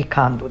 minutes. We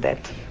can't do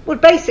that. Well,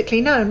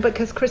 basically no,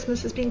 because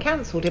Christmas has been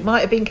cancelled. It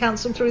might have been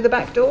cancelled through the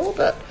back door,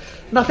 but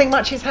nothing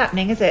much is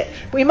happening, is it?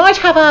 We might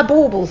have our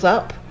baubles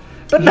up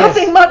But Yes.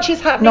 nothing much is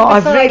happening No,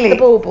 I've besides really, the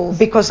baubles.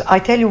 because I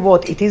tell you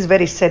what, it is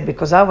very sad,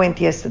 because I went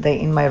yesterday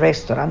in my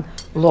restaurant,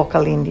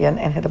 local Indian,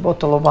 and had a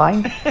bottle of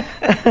wine.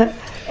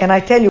 And I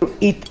tell you,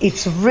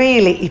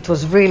 it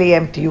was really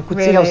empty. You could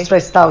see how Really?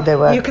 stressed out they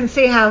were. You can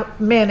see how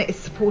Myrna is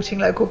supporting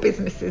local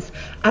businesses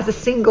as a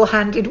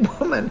single-handed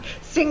woman,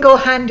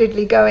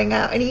 single-handedly going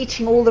out and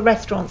eating all the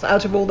restaurants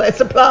out of all their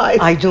supplies.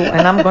 I do,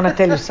 and I'm going to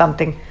tell you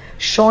something.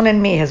 Sean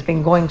and me has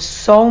been going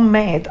so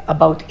mad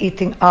about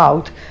eating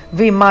out.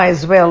 We might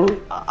as well,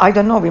 I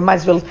don't know,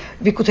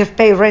 we could have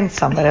paid rent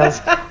somewhere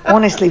else.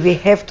 Honestly, we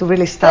have to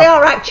really stop. They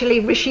are actually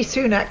Rishi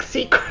Sunak's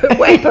secret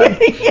weapon.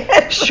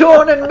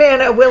 Sean and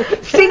Myrna will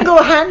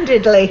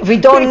single-handedly. We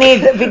don't need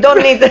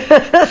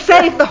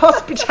save the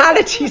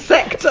hospitality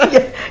sector.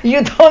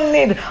 You don't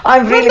need.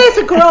 When there's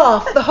a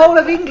graph, the whole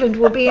of England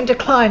will be in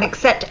decline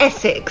except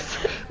Essex,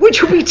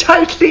 which will be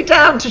totally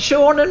down to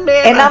Sean and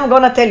Myrna. And I'm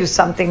going to tell you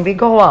something. We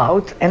go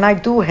out, and I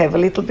do have a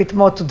little bit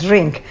more to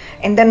drink.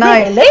 And then No!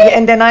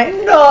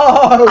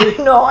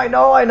 I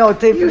know.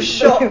 You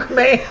shock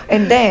me.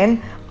 And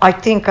then I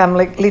think I'm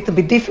like a little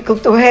bit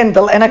difficult to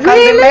handle, and I can't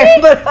Really?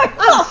 remember.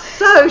 I'm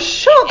so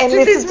shocked And at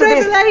listen this to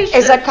this, revelation.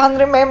 as I can't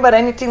remember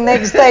anything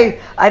next day.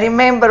 I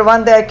remember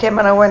one day I came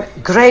and I went,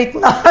 great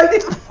night,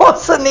 it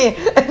wasn't it?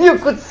 And you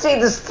could see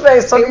the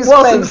stress on It his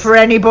wasn't face. for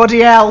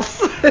anybody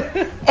else.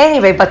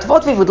 Anyway, but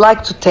what we would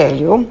like to tell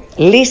you,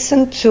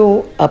 listen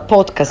to a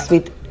podcast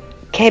with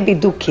Cabby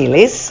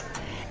Dukilis,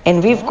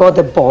 and we've got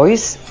the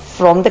boys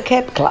from the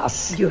cab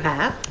class. You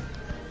have?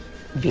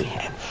 We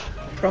have.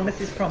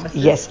 Promises.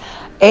 Yes.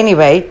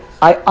 Anyway,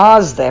 I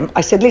asked them,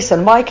 I said,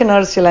 listen, why can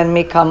Ursula and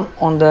me come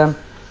on the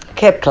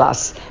cab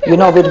class? You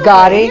know, with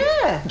Gary.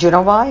 Yeah. Do you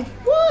know why?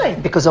 Why?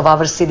 Because of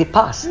our CD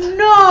past.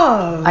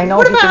 No. I know.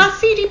 What you about can- our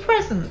CD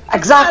present?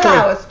 Exactly.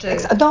 Allow us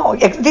to. No,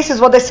 this is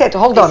what they said.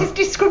 Hold on. This is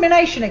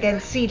discrimination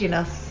against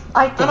seediness.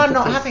 I think and I'm it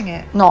not is. having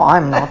it. No,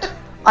 I'm not.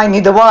 I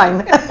need the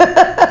wine.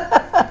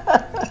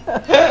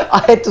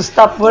 I had to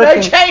stop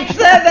working. No change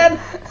there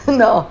then.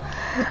 No.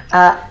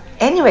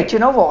 Anyway, do you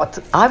know what?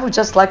 I would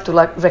just like to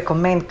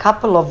recommend a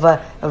couple of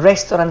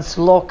restaurants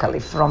locally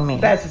from me.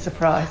 There's a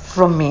surprise.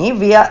 From me,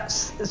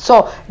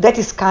 so that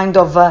is kind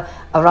of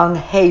around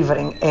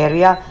Havering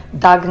area,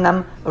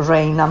 Dagenham,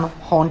 Rainham,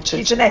 Hornchurch,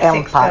 She's an Essex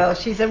Elm Park. girl.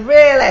 She's a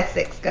real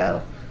Essex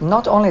girl.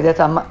 Not only that,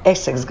 I'm an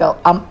Essex girl.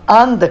 I'm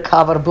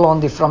undercover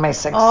blondie from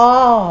Essex.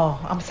 Oh,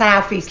 I'm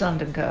South East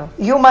London girl.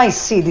 You might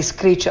see this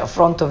creature in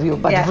front of you,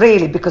 but Yeah.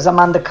 really, because I'm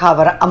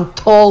undercover, I'm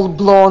tall,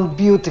 blonde,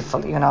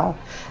 beautiful, you know.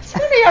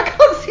 Sorry, I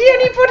can't see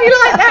anybody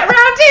like that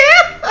round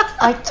here.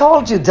 I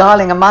told you,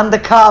 darling, I'm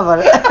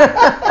undercover.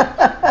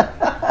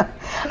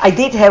 I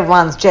did have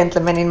one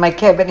gentleman in my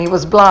cabin. He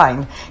was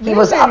blind. He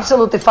was Really?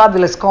 absolutely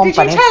fabulous company.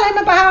 Did you tell him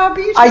about how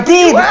beautiful I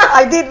did. you were?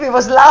 I did. We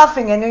was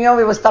laughing, and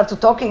we was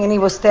started talking, and he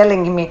was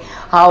telling me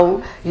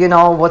how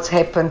what's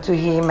happened to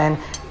him, and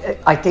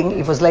I think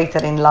it was later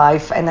in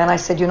life. And then I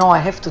said, I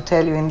have to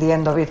tell you in the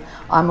end of it,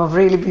 I'm a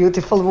really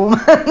beautiful woman.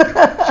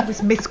 She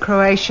was Miss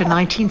Croatia,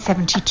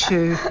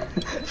 1972.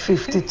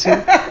 52.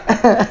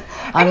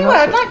 Anyway,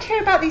 I'd like to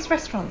hear about these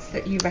restaurants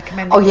that you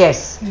recommended. Oh,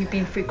 yes. You've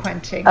been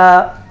frequenting.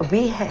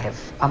 We have.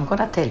 I'm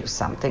gonna tell you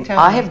something. Tell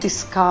I me. have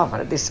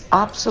discovered this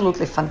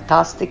absolutely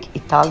fantastic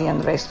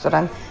Italian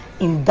restaurant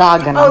in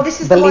Dagenham. Oh,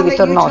 this is the believe one it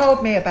that or you not.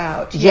 told me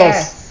about.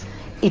 Yes.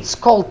 It's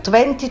called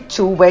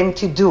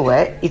 2222.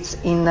 It's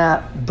in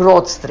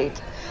Broad Street.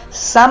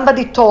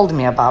 Somebody told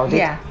me about it.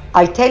 Yeah.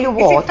 I tell you Is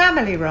what. it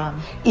family run?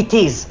 It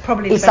is.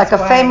 Probably the It's like a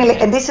best way, family,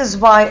 yeah. and this is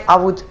why I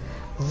would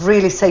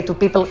really say to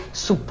people,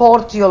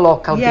 support your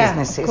local Yeah, of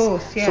businesses.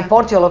 course, yeah.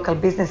 Support your local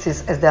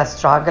businesses as they are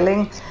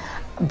struggling.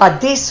 But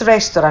this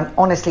restaurant,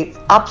 honestly, it's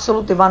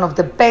absolutely one of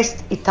the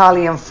best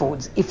Italian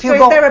foods. If you So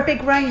go, is there a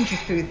big range of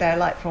food there,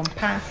 like from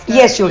pasta?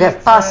 yes, you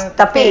have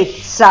pasta, fish?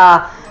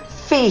 pizza,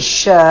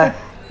 fish,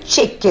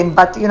 chicken,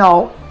 but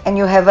and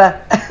you have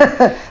a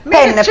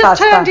penne It's just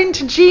pasta. turned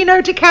into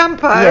Gino Di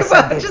Campo. Yes,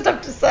 I I did. just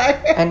have to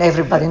say. And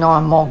everybody know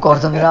I'm more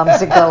Gordon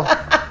Ramsay girl,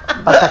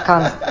 but I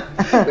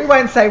can't. We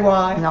won't say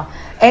why. No.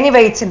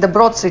 Anyway, it's in the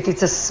Broad Street.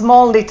 It's a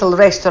small little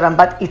restaurant,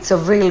 but it's a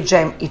real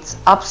gem. It's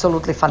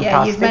absolutely fantastic.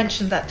 Yeah, you've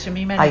mentioned that to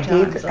me many I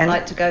times. did, I'd and-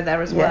 like to go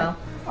there as Yeah. well.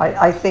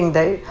 I think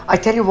I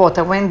tell you what,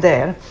 I went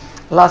there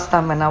last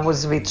time when I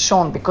was with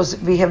Sean, because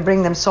we have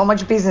bring them so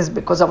much business,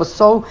 because I was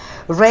so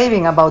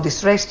raving about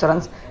this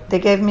restaurant. They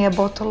gave me a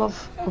bottle of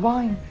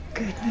wine.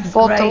 Goodness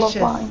Bottle gracious.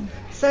 of wine.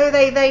 So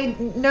they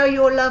know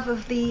your love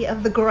of the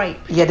grape.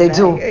 Yeah, they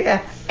do.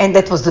 Yes. And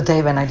that was the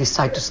day when I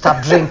decided to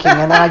stop drinking.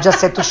 And then I just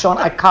said to Sean,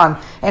 I can't.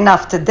 And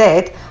after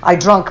that, I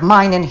drank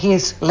mine and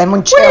his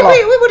limoncello.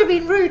 We would have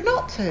been rude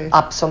not to.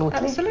 Absolutely.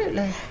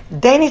 Absolutely.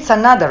 Then it's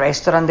another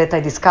restaurant that I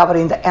discovered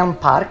in the Elm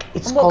Park.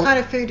 It's And what called, kind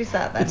of food is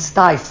that then? it's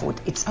Thai food.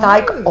 It's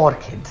Thai Oh.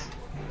 orchid.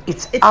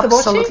 It's It's the what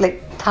absolutely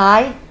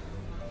Thai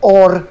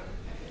or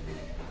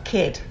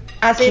Kid.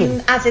 As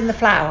in the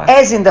flower.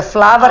 as in the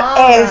flower,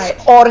 Ah, as right.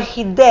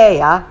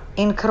 orchidea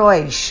in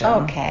Croatian.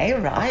 Okay,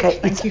 right. Okay,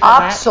 Thank it's you for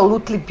that.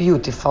 absolutely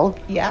beautiful.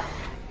 Yeah.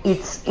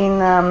 It's in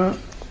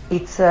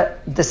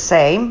the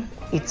same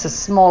It's a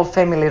small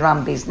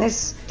family-run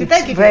business. Did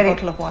they give you a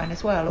bottle of wine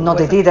as well? No,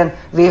 they didn't.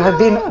 We have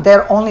been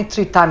there only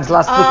 3 times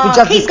last week. We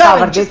just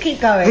discovered it.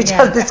 Keep going. We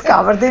just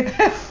discovered it,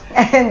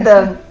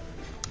 and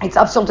it's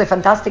absolutely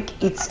fantastic.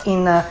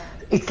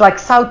 It's like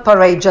South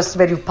Parade, just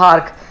where you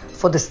park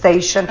for the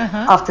station.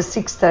 After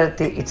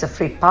 6:30, it's a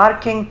free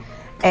parking,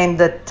 and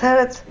the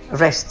third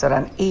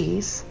restaurant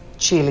is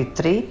Chili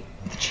Tree.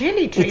 The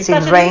Chili Tree. It's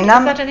in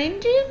Raynham. Is that an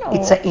Indian? Or?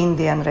 It's an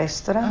Indian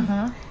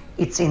restaurant.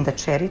 It's in the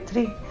Cherry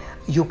Tree.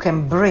 You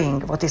can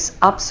bring what is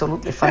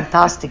absolutely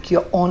fantastic,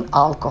 your own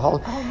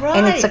alcohol. Oh, right.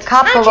 And it's a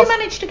couple How do you of...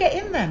 manage to get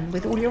in then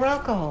with all your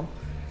alcohol?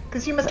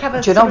 Because you must have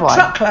a Do you know what?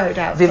 truckload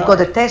outside. We've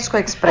got a Tesco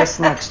Express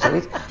next to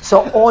it.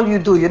 So all you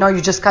do,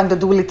 you just kind of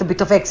do a little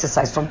bit of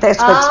exercise from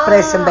Tesco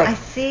Express and back. I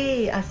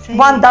see.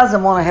 One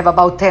doesn't want to have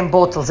about 10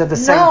 bottles at the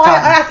same No,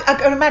 time. I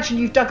can imagine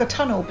you've dug a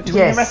tunnel between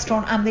Yes. the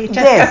restaurant and the Tesco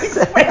Yes.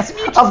 Express. and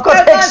you just I've got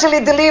go down-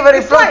 actually delivery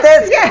It's from like-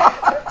 Tesco.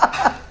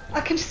 Yeah.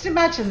 I can just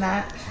imagine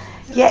that.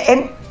 Yeah,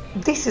 and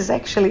this is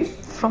actually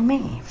from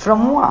me, from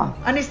moi.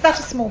 And is that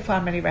a small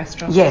family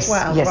restaurant Yes, as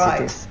well? yes,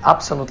 Right. it is.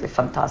 Absolutely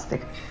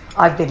fantastic.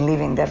 I've been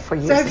living there for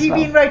years. So have as you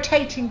well. been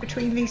rotating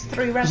between these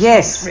 3 restaurants?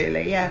 Yes.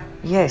 Really, yeah.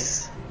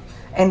 Yes.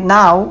 And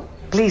now,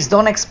 please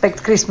don't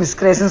expect Christmas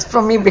presents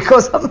from me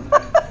because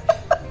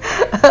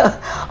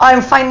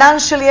I'm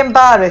financially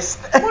embarrassed.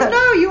 Well,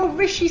 no, you're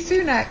Rishi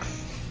Sunak's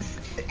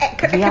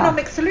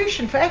economic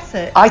solution for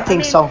Essex. I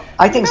think so.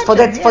 I think for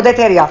that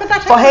area,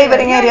 for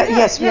Havering area.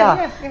 Yes, we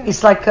are.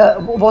 It's like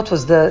what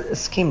was the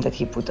scheme that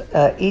he put?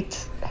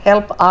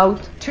 Help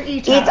out to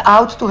eat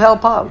out to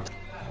help out.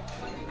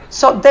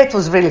 So that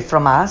was really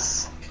from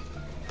us.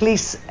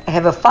 Please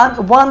have a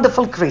fun,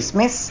 wonderful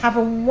Christmas. Have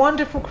a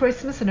wonderful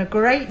Christmas and a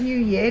great New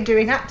Year,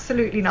 doing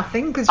absolutely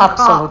nothing because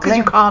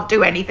you can't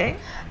do anything.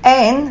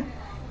 And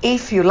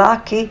if you're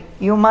lucky,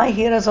 you might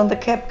hear us on the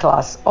cab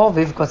class. Oh,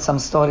 we've got some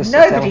stories to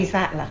tell. Nobody's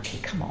that lucky.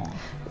 Come on.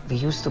 We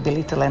used to be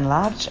little and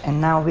large,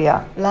 and now we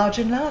are large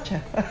and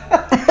larger,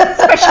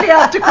 especially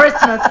after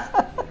Christmas.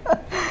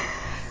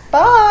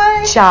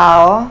 Bye.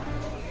 Ciao.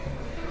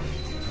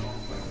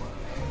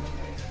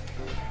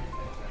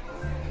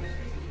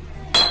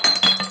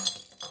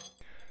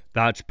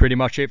 That's pretty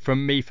much it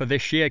from me for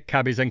this year,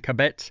 cabbies and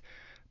cabettes.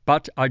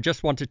 But I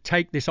just want to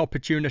take this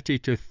opportunity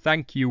to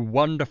thank you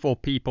wonderful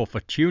people for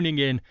tuning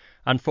in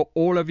and for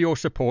all of your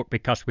support,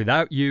 because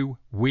without you,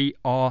 we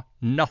are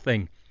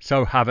nothing.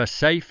 So have a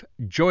safe,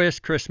 joyous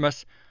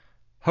Christmas.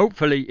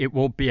 Hopefully it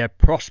will be a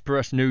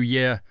prosperous new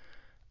year.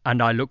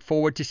 And I look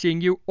forward to seeing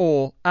you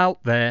all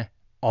out there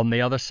on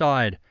the other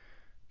side.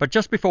 But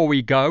just before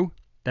we go,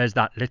 there's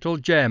that little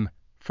gem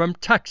from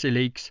Taxi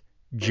Leaks,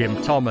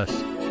 Jim Thomas.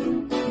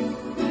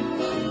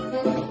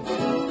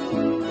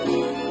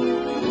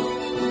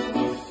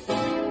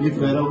 You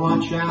better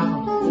watch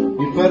out,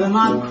 you better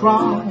not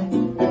cry,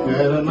 you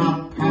better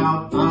not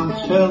pout, I'm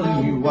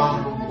telling you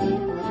why.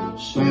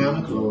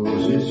 Santa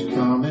Claus is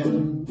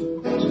coming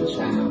to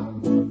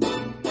town.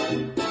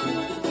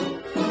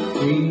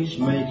 He's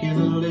making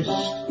a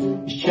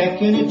list, he's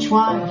checking it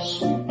twice,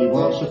 he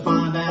wants to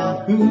find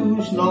out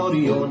who's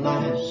naughty or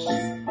nice.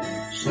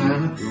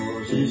 Santa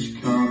Claus is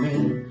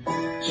coming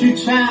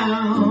to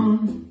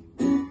town.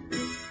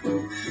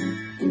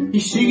 He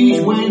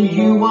sees when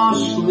you are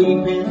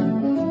sleeping,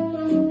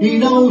 he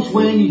knows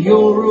when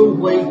you're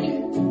awake.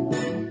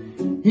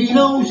 He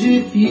knows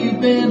if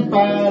you've been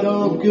bad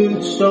or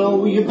good,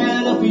 so you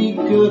better be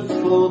good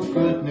for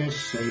goodness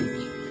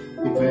sake.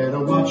 You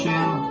better watch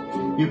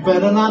out, you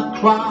better not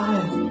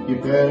cry, you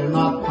better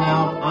not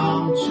pout,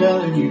 I'm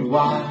telling you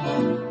why.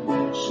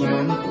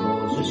 Santa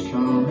Claus is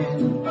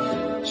coming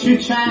to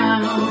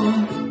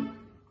town.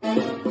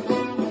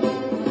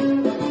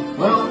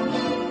 Well,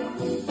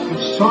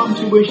 it's time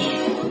to wish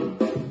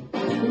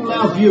all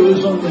our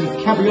viewers on the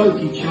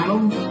Karaoke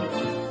channel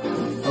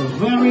a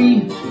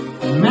very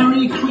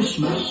Merry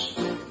Christmas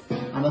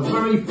and a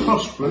very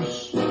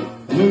prosperous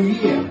New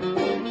Year.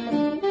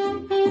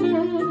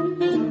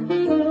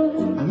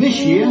 And this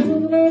year,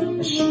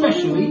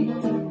 especially,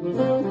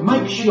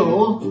 make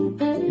sure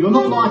you're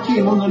not like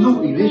him on the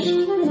naughty list,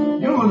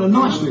 you're on a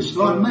nice list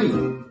like me.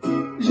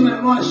 Isn't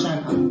that right,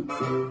 Santa?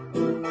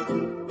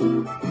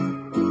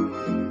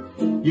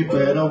 You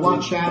better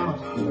watch out,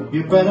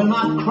 you better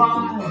not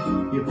cry,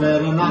 you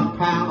better not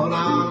pout,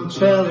 I'm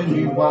telling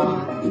you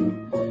why.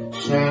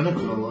 Santa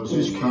Claus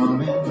is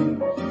coming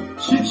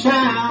to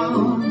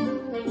town.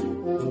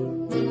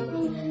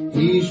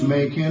 He's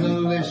making a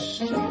list,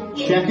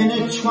 checking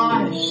it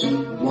twice,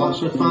 wants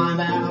to find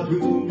out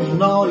who's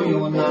naughty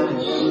or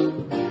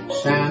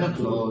nice. Santa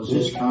Claus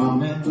is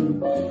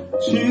coming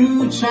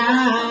to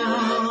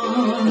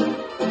town.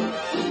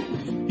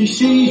 He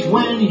sees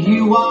when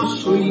you are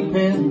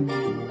sleeping,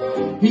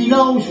 he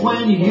knows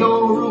when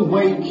you're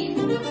awake.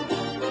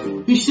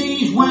 He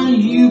sees when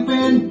you've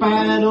been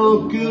bad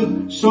or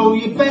good, so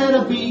you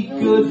better be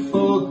good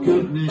for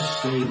goodness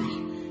sake.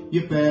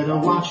 You better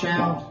watch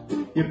out,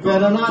 you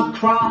better not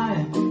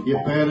cry, you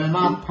better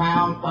not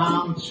pout,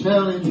 I'm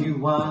telling you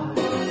why.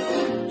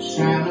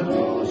 Santa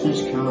Claus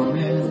is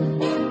coming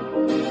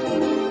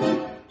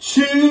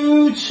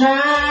to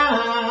town.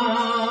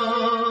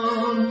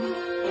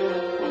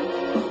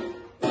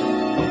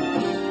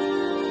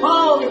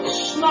 Oh,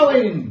 it's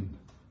snowing.